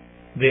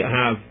 they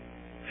have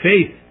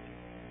faith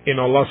in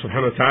Allah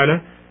subhanahu wa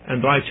ta'ala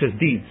and righteous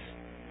deeds.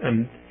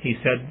 And he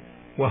said,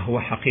 وهو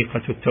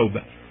حقيقة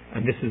التوبة,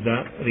 and this is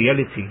the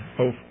reality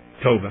of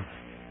tawbah.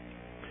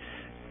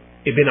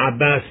 Ibn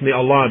Abbas, may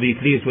Allah be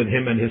pleased with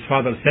him and his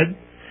father, said,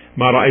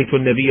 ما رأيت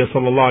النبي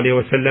صلى الله عليه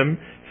وسلم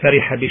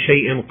فرح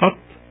بشيء قط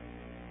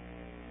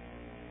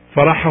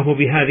فرحه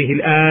بهذه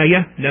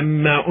الآية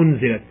لما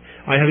أنزلت.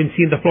 I haven't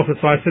seen the Prophet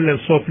صلى الله عليه وسلم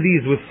so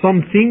pleased with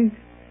something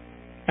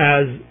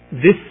as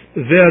this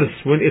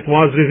verse when it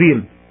was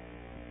revealed.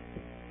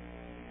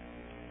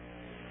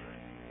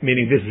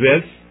 Meaning this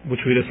verse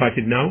which we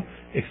recited now,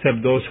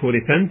 except those who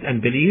repent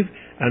and believe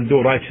and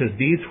do righteous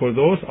deeds, for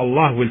those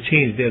Allah will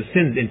change their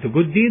sins into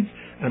good deeds,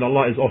 and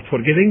Allah is oft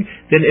forgiving.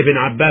 Then Ibn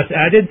Abbas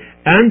added,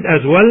 and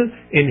as well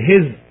in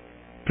His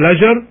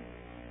pleasure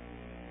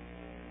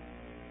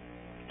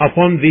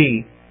upon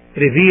the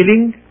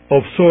revealing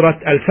of Surah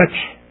Al-Fath.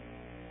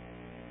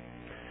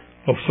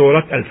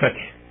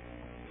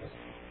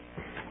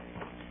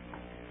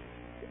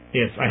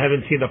 Yes, I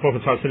haven't seen the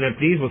Prophet ﷺ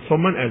pleased with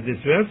someone as this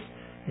verse,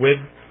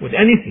 with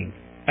anything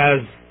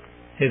as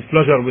his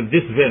pleasure with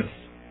this verse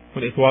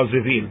when it was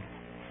revealed,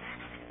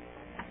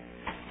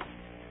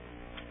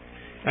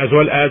 as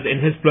well as in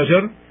his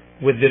pleasure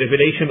with the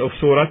revelation of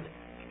Surah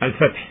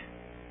Al-Fath.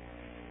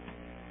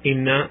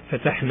 إنا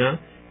فتحنا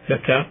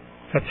لك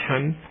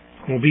فتحا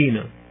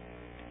مبينا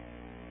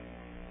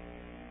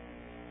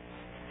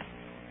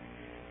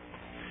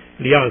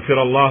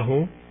ليغفر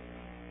الله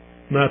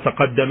ما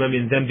تقدم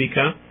من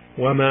ذنبك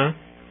وما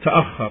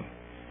تأخر.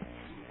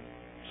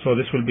 So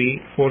this will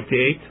be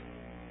 48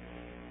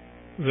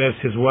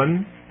 verses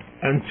 1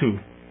 and 2.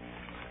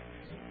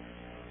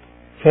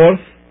 Fourth,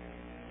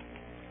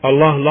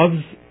 Allah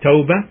loves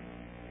tawbah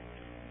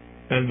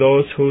and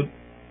those who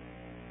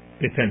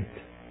repent.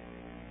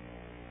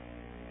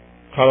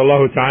 قال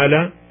الله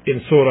تعالى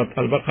in Surah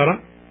Al-Baqarah,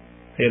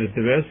 here is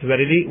the verse,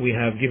 verily we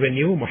have given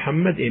you,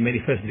 Muhammad, a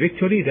manifest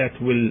victory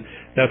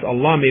that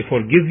Allah may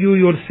forgive you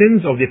your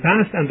sins of the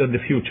past and of the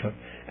future,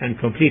 and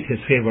complete His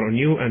favor on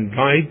you and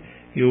guide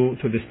you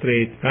to the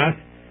straight path.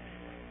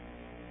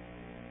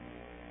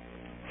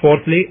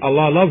 Fourthly,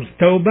 Allah loves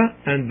tawbah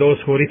and those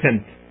who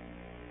repent.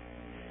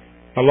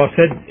 Allah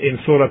said in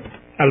Surah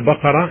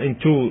Al-Baqarah in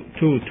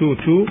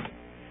 2:2:2,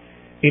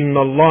 إن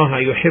الله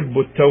يحب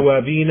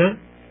التوابين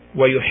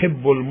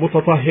ويحب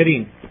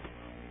المتطهرين.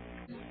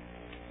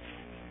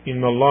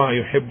 إن الله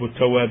يحب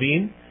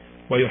التوابين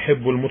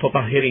ويحب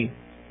المتطهرين.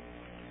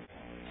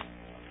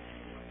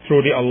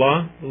 Truly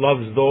Allah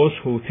loves those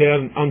who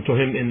turn unto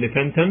Him in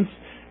repentance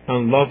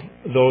and love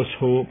those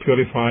who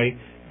purify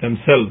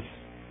themselves.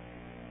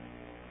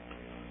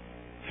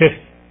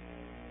 Fifth,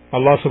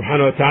 Allah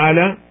subhanahu wa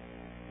ta'ala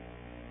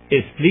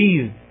is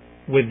pleased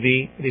with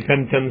the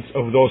repentance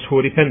of those who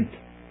repent.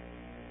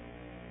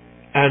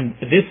 And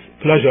this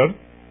pleasure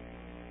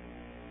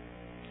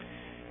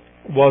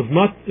was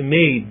not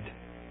made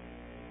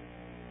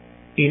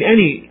in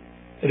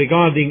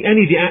regarding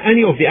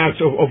any of the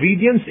acts of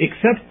obedience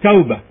except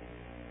tawbah.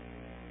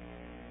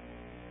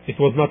 It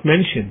was not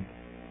mentioned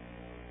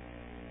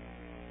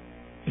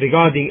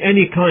regarding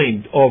any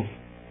kind of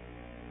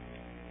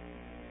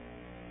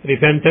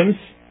repentance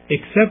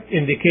except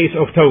in the case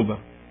of tawbah.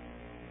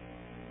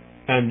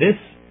 And this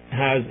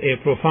has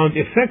a profound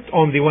effect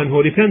on the one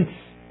who repents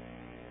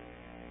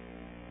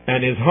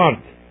and his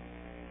heart.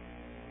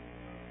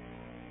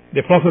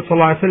 The Prophet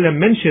ﷺ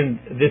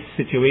mentioned this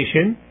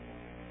situation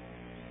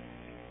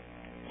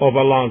of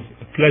Allah's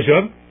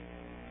pleasure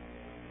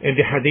in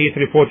the hadith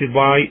reported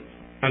by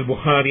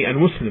Al-Bukhari and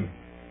Muslim.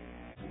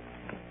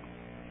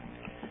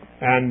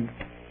 And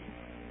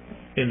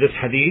in this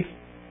hadith,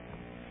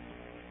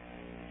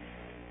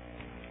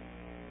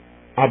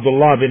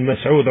 Abdullah bin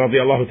Mas'ud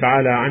radiallahu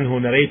ta'ala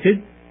anhu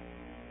narrated.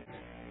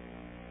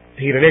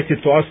 He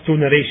related to us two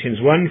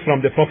narrations, one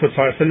from the Prophet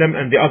ﷺ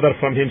and the other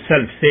from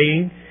himself,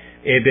 saying,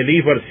 a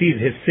believer sees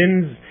his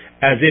sins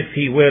as if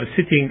he were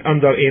sitting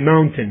under a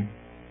mountain,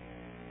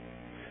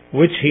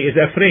 which he is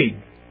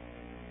afraid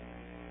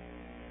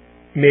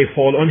may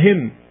fall on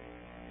him.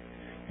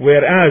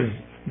 Whereas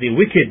the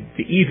wicked,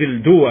 the evil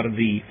doer,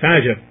 the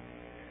fajr,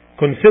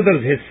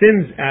 considers his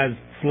sins as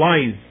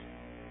flies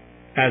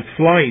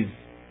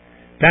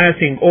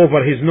passing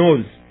over his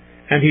nose,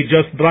 and he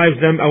just drives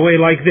them away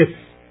like this.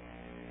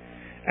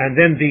 And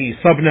then the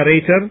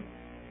sub-narrator,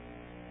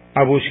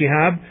 Abu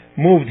Shihab,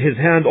 moved his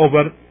hand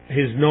over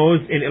his nose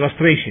in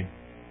illustration.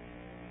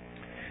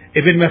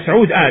 Ibn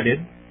Mas'ud added,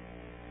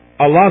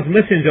 Allah's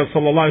Messenger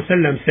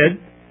ﷺ said,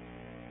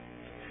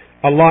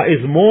 Allah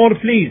is more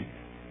pleased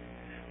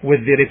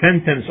with the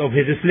repentance of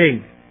his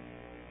slave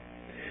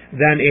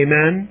than a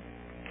man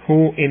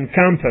who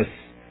encampeth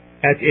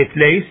at a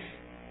place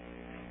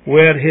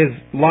where his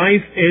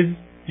life is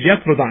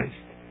jeopardized,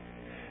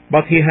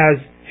 but he has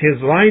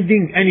his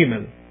riding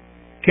animal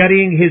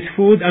carrying his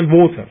food and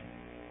water.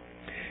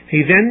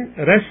 He then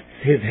rests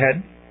his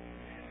head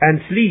and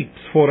sleeps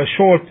for a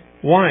short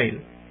while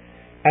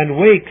and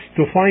wakes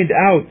to find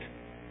out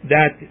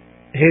that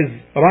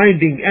his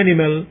riding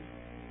animal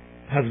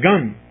has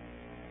gone.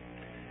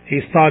 He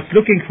starts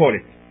looking for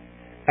it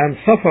and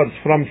suffers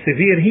from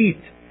severe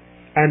heat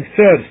and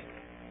thirst,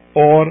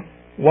 or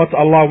what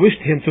Allah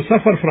wished him to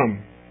suffer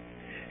from.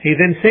 He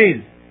then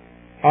says,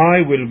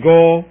 I will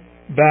go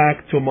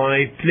back to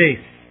my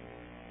place.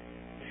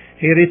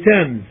 He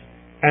returns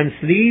and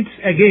sleeps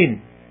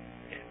again,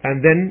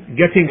 and then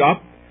getting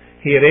up,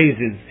 he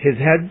raises his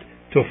head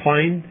to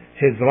find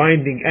his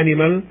riding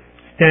animal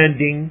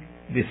standing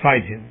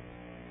beside him.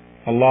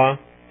 Allah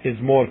is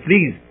more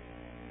pleased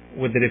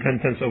with the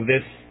repentance of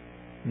this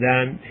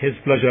than his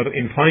pleasure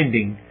in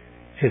finding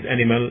his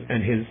animal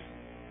and his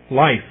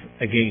life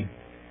again.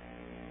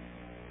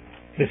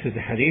 This is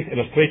the hadith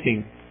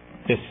illustrating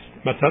this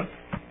matter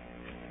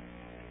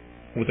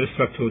with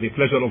respect to the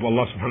pleasure of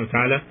Allah subhanahu wa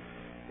ta'ala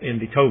in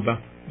the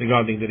tawbah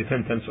regarding the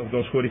repentance of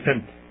those who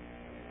repent.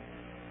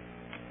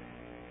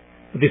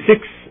 The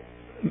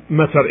sixth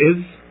matter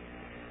is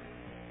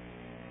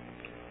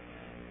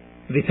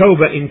the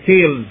tawbah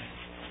entails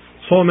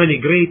so many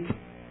great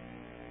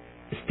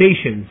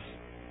stations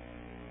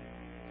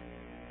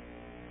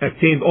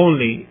attained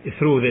only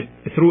through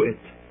it.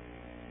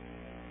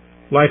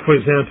 Like, for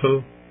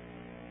example,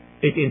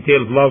 it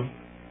entails love,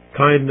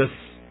 kindness,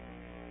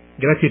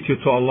 gratitude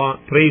to Allah,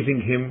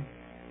 praising Him,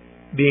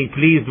 being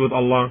pleased with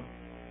Allah,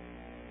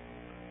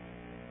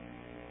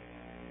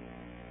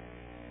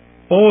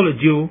 all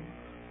due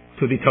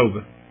to the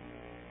tawbah.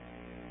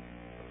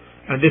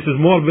 And this is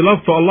more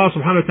beloved to Allah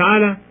subhanahu wa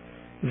ta'ala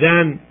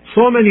than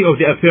so many of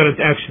the apparent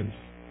actions,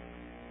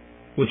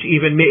 which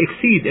even may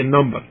exceed in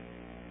number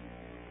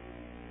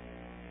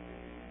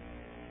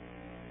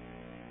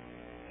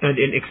and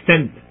in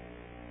extent.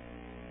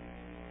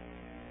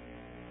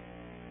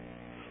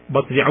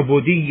 But the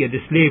ubudiyyah, the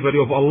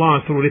slavery of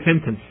Allah through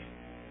repentance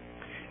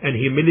and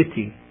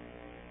humility,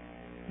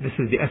 this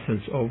is the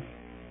essence of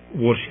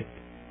worship.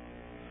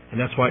 And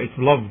that's why it's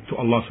loved to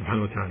Allah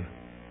subhanahu wa ta'ala.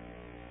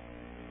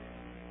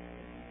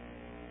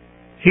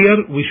 Here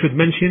we should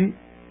mention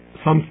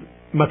some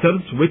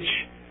matters which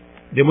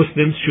the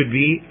Muslims should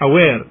be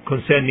aware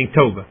concerning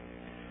tawbah.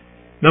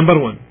 Number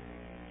one,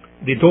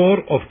 the door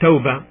of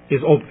tawbah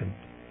is open.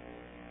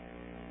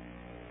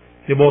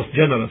 The most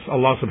generous,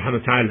 Allah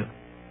subhanahu wa ta'ala,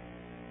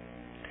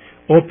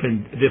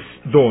 opened this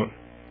door,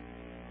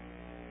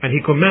 and He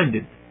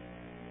commanded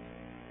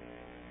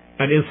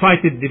and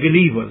incited the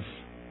believers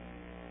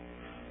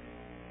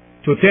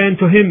to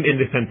turn to Him in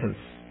repentance.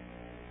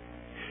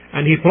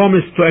 And He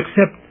promised to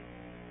accept,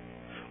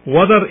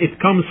 whether it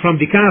comes from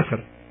the kafir,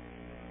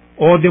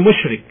 or the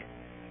mushrik,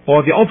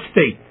 or the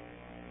apostate,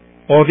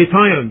 or the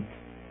tyrant,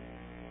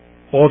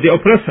 or the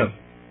oppressor,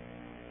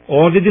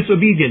 or the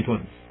disobedient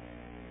ones.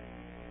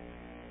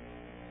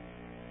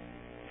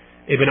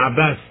 Ibn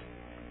Abbas,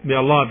 may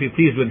Allah be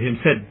pleased with him,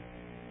 said,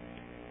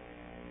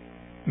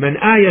 من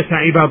آيس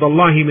عباد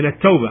الله من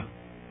التوبة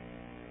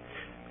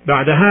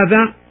بعد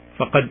هذا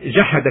فقد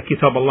جحد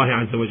كتاب الله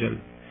عز وجل.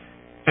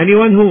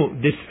 Anyone who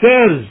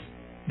despairs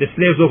the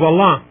slaves of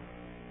Allah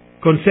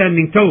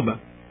concerning Tawbah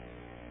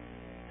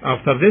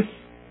after this,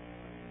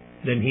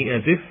 then he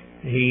as if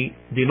he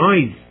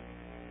denies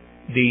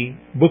the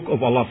book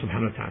of Allah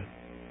subhanahu wa ta'ala.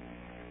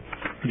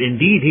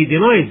 Indeed, he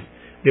denies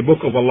the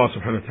book of Allah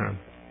subhanahu wa ta'ala.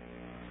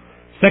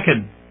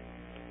 Second,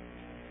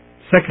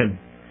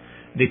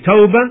 the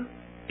Tawbah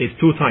is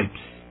two types.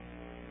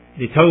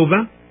 The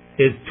Tawbah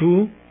is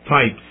two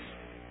types: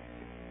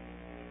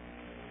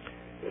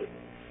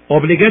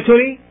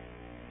 obligatory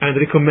and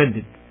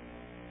recommended.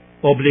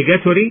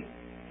 Obligatory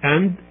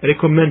and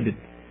recommended.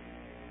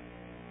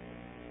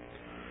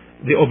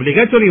 The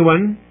obligatory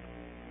one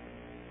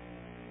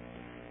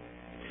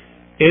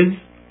is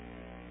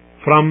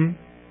from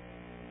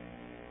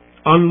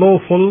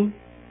unlawful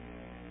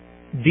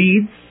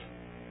deeds,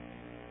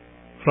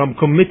 from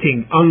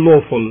committing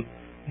unlawful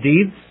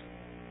deeds,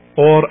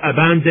 or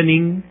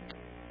abandoning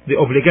the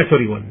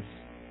obligatory ones.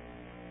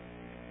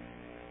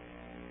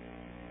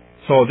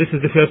 So this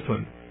is the first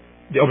one,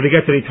 the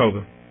obligatory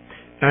tawbah.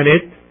 And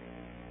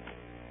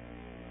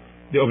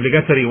the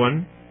obligatory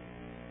one,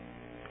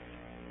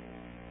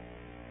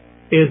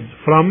 is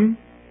from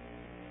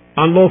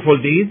unlawful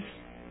deeds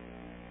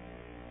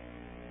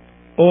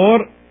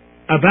or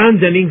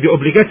abandoning the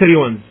obligatory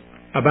ones,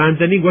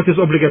 abandoning what is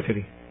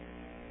obligatory.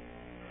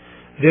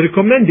 The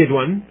recommended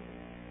one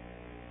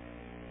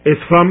is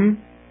from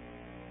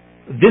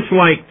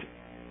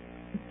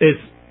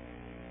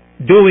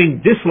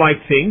doing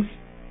disliked things,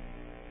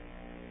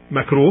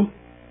 makruh,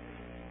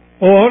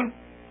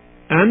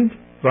 and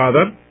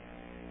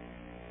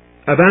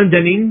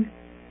abandoning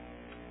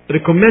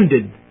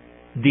recommended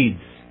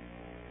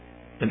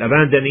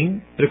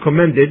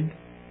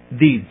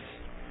deeds,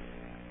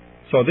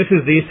 So this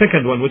is the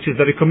second one, which is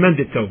the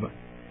recommended tawbah.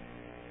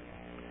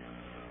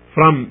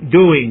 From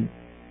doing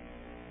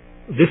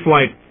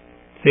disliked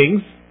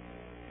things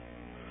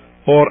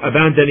or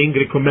abandoning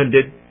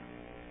recommended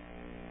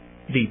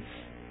deeds.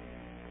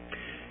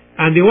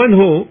 And the one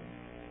who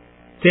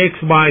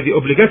takes by the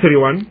obligatory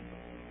one,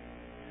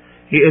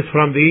 he is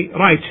from the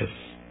righteous.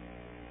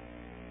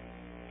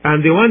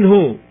 And the one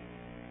who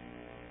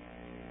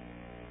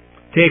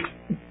takes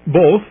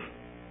both,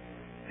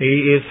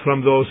 he is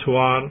from those who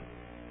are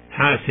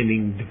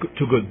hastening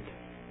to good.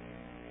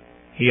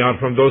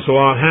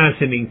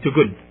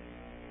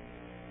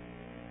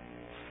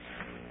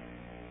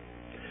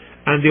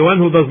 And the one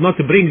who does not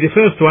bring the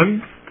first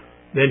one,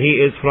 then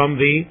he is from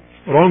the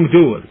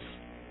wrongdoers,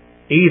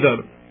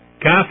 either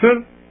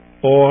kafir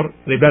or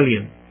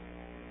rebellion.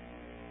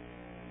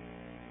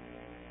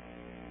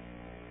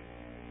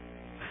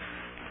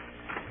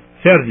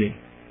 Thirdly,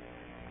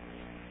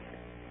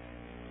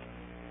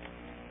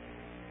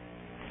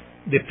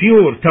 the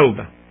pure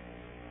tawbah.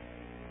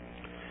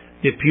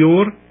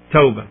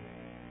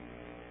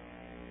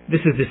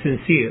 This is the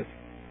sincere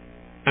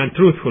and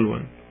truthful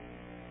one.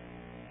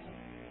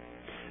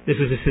 This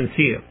is the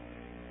sincere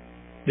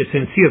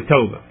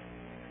tawbah.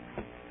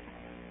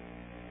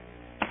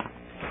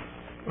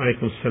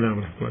 Alaykum as-salam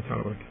wa rahmatullahi wa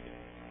barakatuh.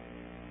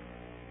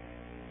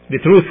 The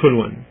truthful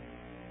one,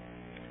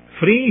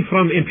 free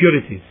from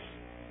impurities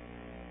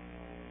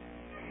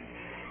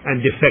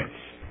and defects.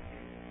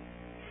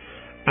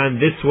 And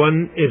this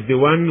one is the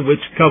one which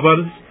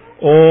covers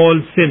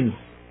all sins.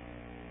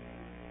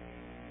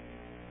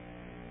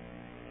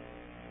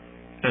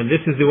 And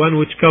this is the one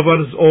which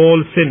covers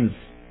all sins,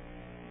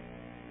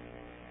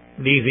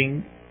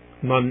 leaving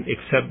none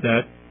except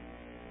that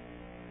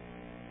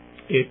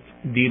it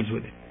deals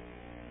with it.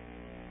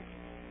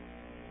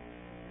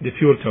 The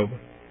pure tawbah.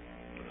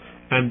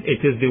 And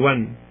it is the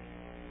one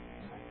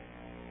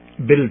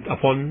built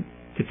upon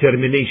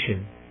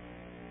determination,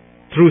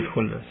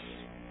 truthfulness,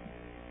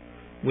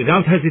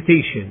 without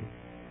hesitation,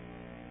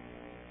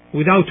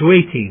 without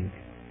waiting,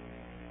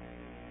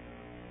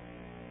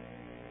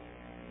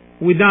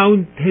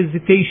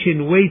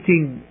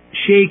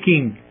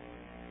 shaking.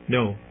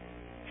 No,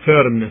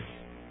 firmness.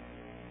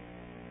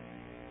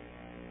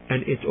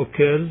 And it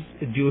occurs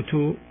due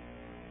to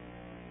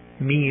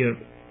mere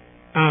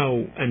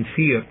awe and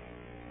fear,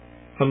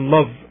 and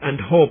love and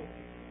hope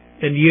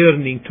and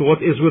yearning to what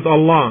is with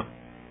Allah,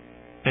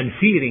 and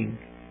fearing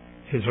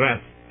His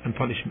wrath and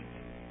punishment.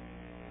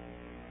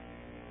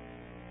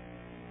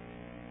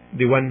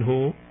 The one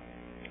who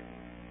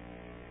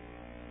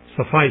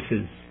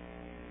suffices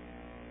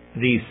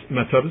these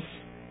matters,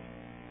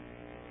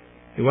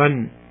 the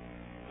one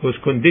whose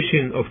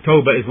condition of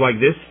tawbah is like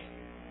this,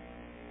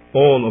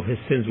 all of his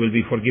sins will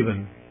be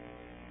forgiven.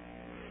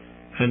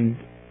 And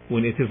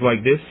when it is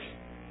like this,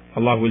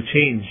 Allah will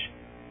change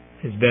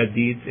his bad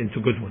deeds into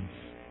good ones.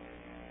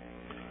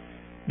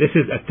 This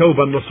is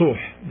at-tawbah nasuh,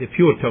 the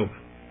pure tawbah.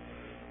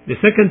 The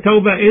second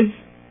tawbah is,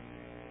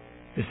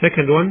 the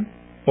second one,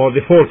 or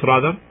the fourth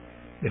rather,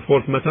 the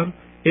fourth matter,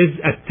 is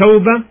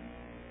at-tawbah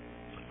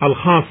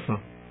al-khassa,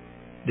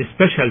 the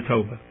special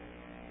tawbah,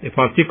 the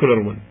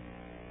particular one.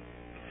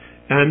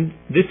 And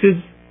this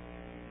is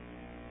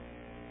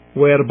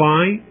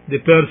whereby the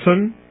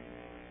person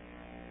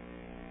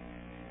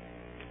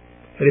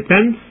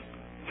repents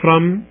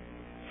from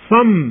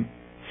some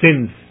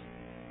sins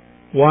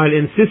while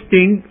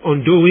insisting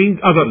on doing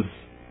others,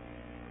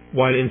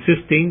 while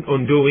insisting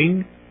on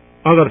doing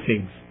other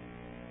things.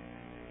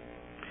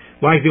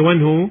 Like the one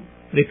who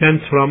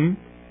repents from,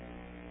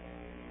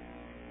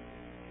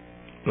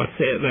 let's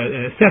say,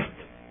 theft,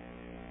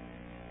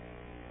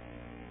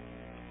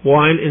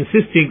 while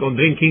insisting on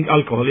drinking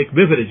alcoholic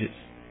beverages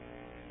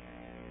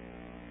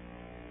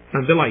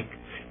and the like.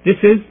 This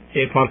is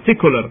a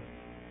particular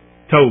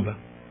tawbah.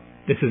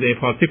 This is a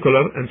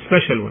particular and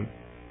special one.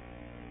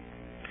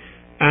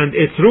 And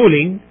its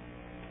ruling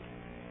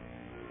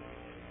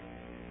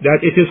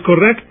that it is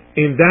correct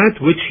in that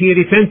which he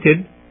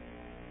repented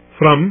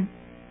from,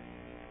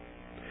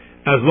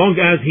 as long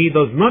as he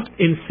does not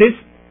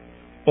insist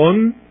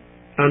on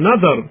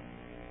another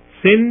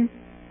sin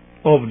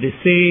of the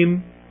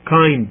same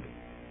kind.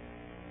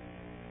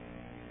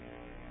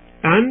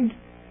 And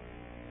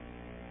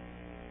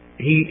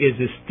he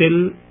is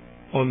still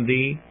on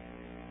the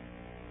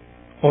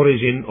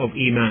origin of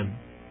Iman,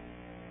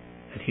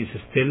 that he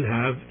still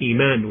have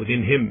Iman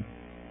within him.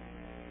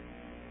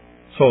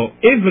 So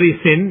every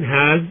sin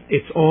has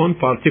its own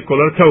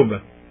particular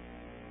tawbah.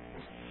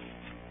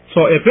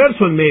 So a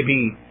person may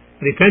be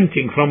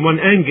repenting from one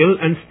angle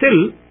and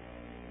still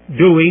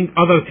doing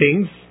other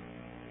things,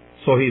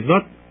 so he is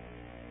not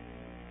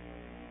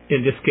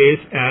in this case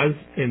as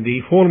in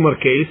the former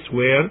case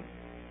where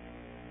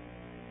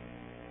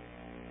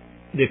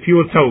the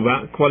pure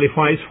tawbah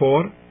qualifies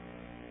for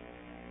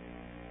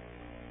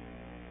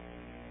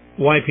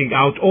wiping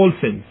out all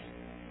sins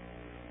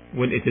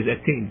when it is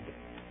attained.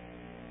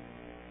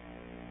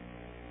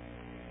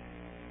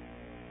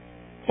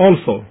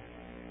 Also,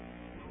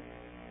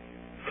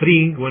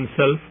 freeing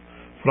oneself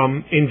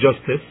from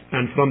injustice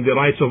and from the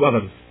rights of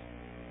others.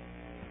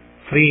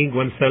 Freeing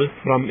oneself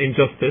from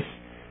injustice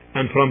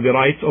and from the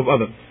rights of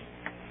others.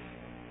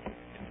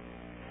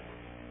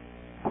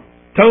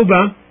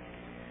 Tawbah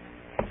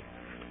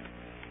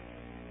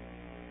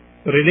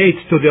relates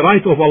to the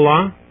right of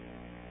Allah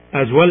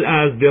as well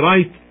as the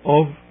right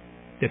of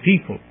the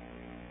people.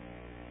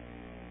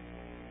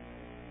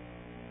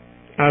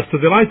 As to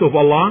the right of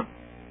Allah,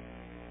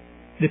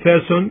 the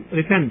person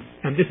repents,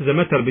 and this is a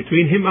matter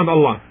between him and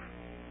Allah,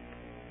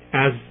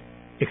 as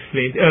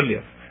explained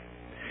earlier.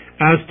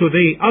 As to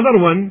the other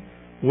one,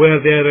 where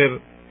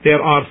there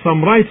are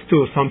some rights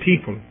to some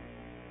people,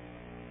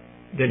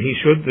 then he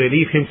should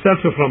relieve himself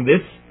from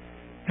this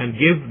and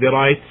give the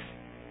rights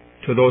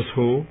to those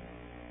who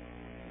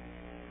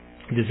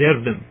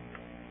deserve them.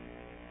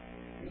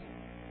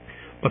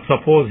 But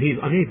suppose he is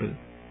unable.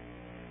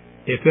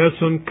 A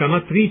person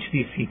cannot reach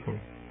these people,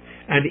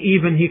 and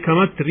even he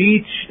cannot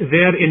reach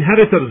their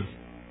inheritors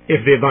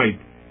if they died.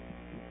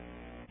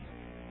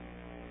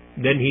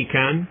 Then he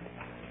can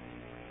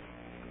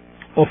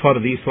offer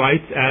these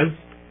rights as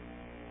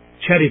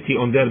charity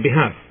on their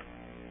behalf.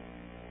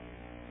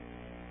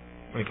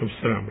 And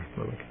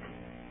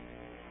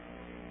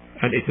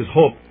it is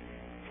hope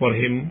for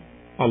him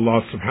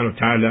Allah subhanahu wa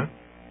ta'ala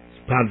is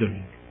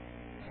pardoning.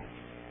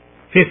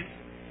 Fifth,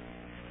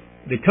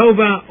 the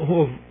tawbah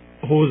of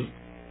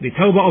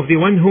the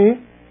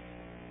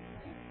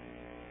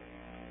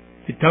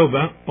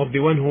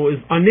one who is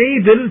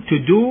unable to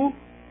do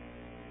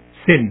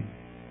sin.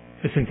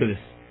 Listen to this.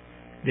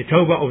 The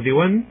tawbah of the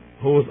one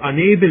who is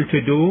unable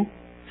to do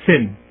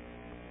sin.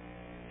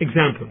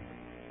 Example.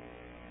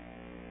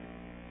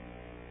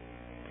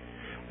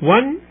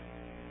 One,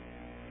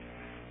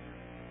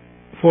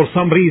 for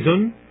some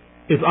reason,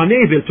 is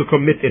unable to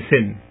commit a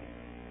sin.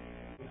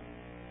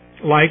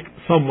 Like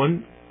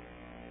someone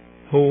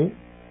who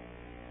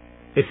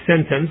is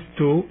sentenced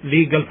to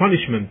legal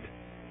punishment,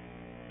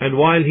 and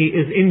while he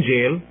is in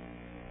jail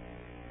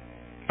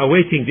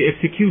awaiting the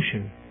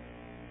execution.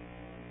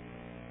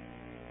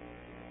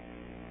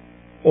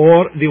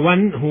 Or the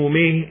one who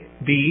may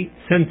be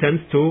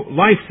sentenced to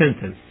life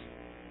sentence.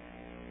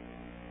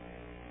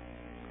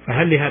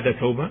 فهل لهذا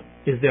توبة?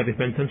 Is there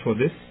repentance for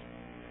this?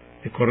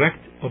 The correct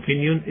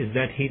opinion is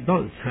that he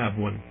does have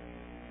one,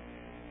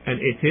 and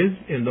it is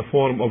in the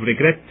form of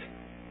regret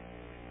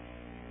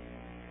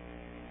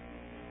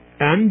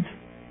and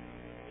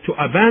to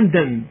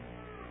abandon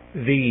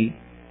the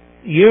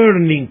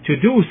yearning to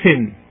do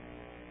sin.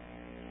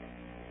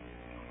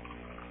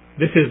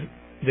 This is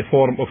the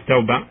form of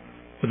tawbah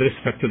with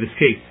respect to this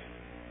case.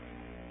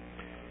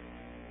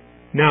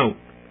 Now,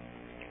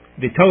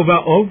 the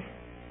tawbah of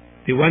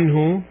the one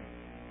who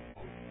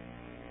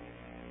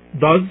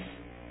does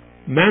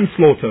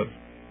manslaughter,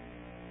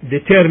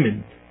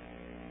 determined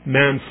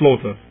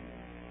manslaughter.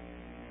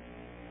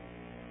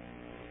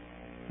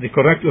 The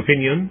correct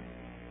opinion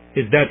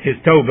is that his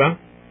tawbah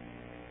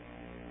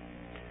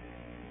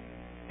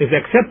is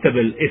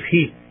acceptable if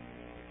he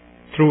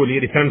truly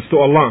returns to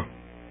Allah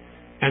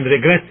and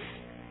regrets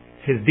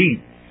his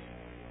deeds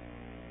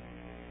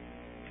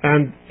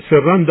and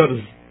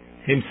surrenders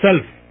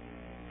himself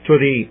to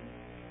the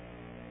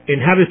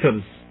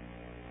inheritors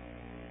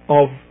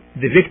of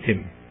the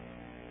victim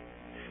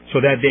so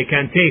that they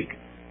can take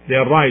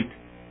their right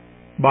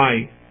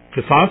by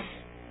qisas,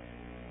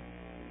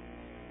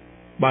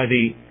 by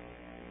the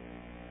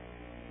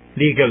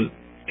legal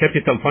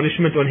capital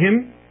punishment on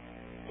him,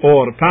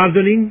 or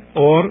pardoning,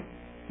 or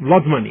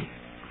blood money.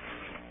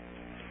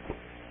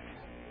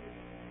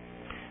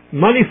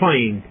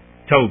 Nullifying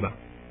tawbah.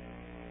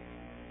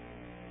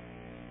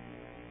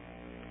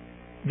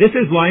 This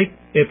is like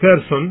a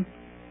person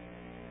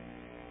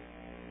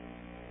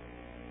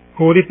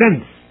who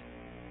repents,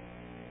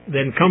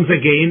 then comes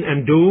again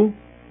and do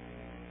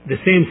the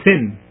same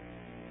sin.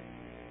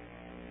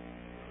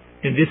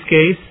 In this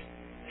case,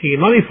 he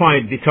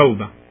nullified the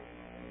tawbah,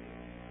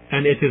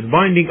 and it is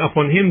binding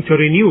upon him to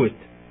renew it.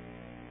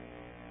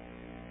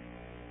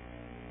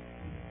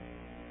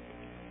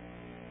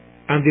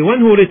 And the one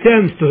who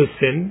returns to his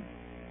sin,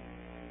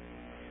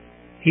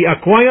 he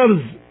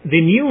acquires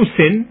the new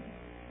sin,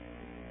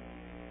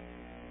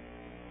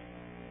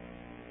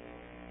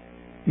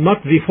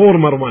 not the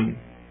former one,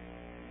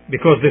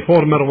 because the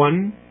former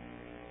one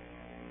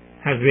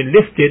has been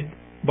lifted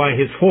by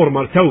his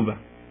former tawbah.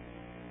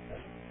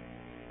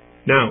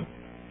 Now,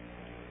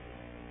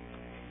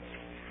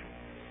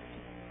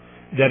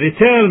 the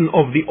return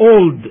of the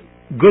old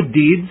good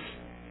deeds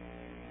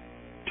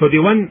to the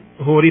one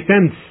who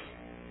repents.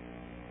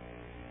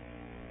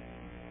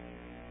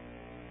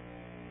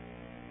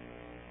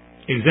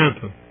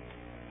 Example: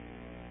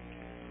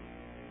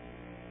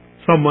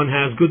 someone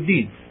has good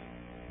deeds,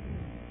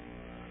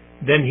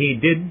 then he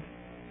did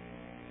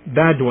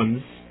bad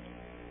ones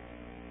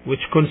which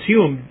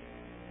consumed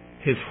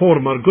his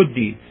former good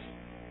deeds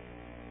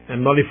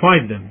and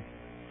nullified them.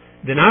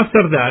 Then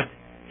after that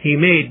he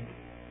made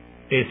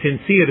a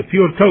sincere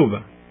pure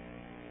tawbah.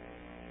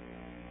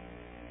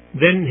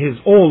 Then his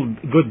old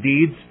good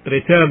deeds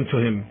return to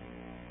him,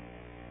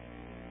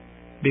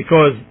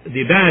 because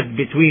the bad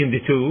between the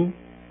two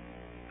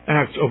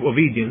acts of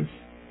obedience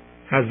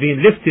has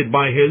been lifted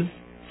by his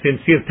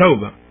sincere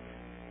tawbah,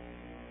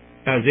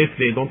 as if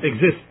they don't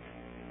exist,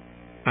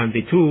 and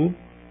the two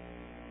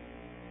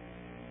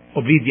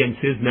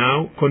obediences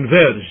now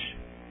converge.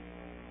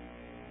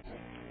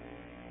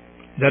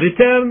 The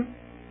return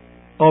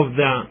of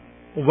the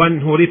one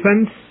who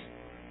repents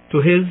to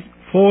his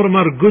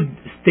former good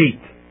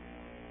state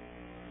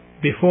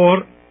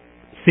before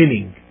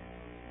sinning.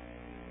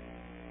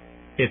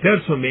 A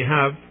person may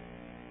have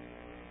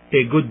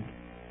a good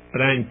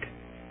rank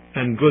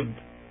and good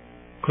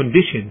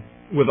condition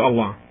with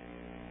Allah.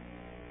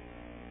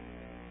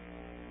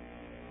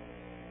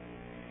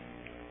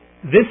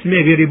 This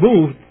may be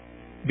removed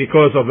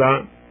because of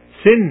the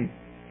sin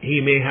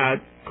he may have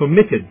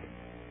committed.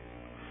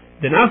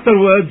 Then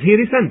afterwards he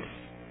repents.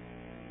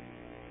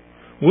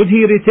 Would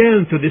he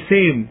return to the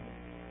same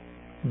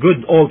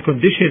good old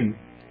condition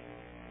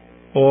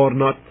or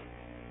not?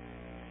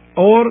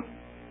 Or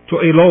to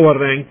a lower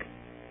rank,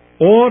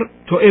 or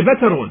to a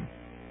better one?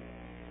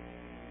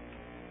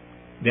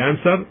 The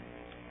answer: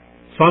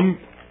 some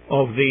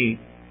of the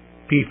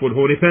people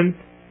who repent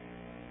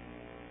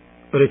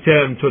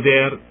return to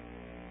their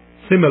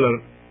similar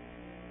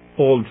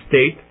old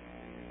state,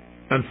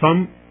 and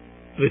some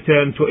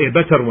return to a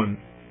better one,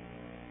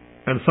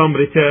 and some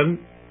return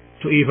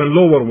to even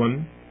lower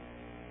one.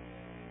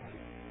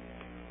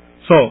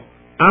 So,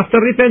 after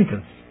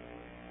repentance,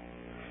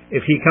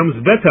 if he comes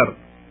better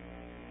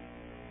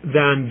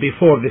than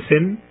before the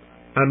sin,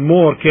 and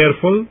more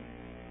careful,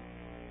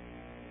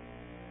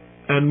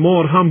 and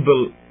more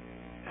humble,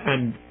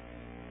 and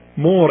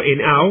more in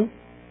awe,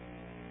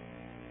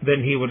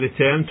 then he will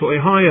return to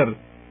a higher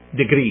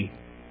degree.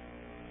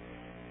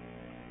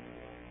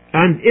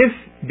 And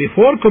if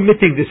before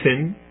committing the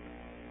sin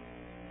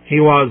he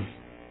was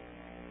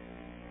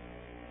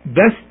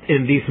best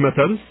in these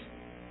matters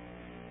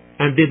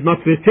and did not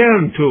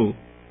return to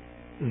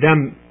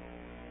them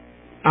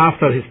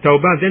after his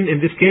tawbah, then in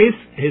this case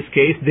his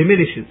case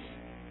diminishes.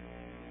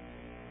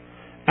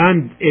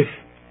 And if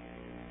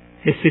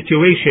his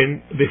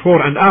situation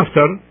before and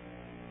after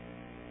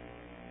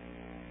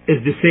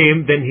is the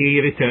same, then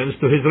he returns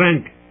to his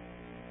rank.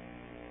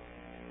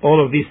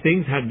 All of these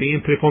things had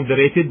been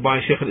preponderated by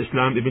Shaykh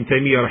al-Islam Ibn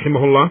Taymiyyah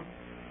rahimahullah.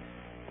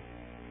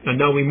 And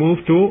now we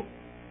move to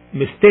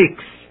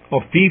mistakes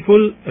of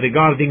people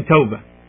regarding tawbah.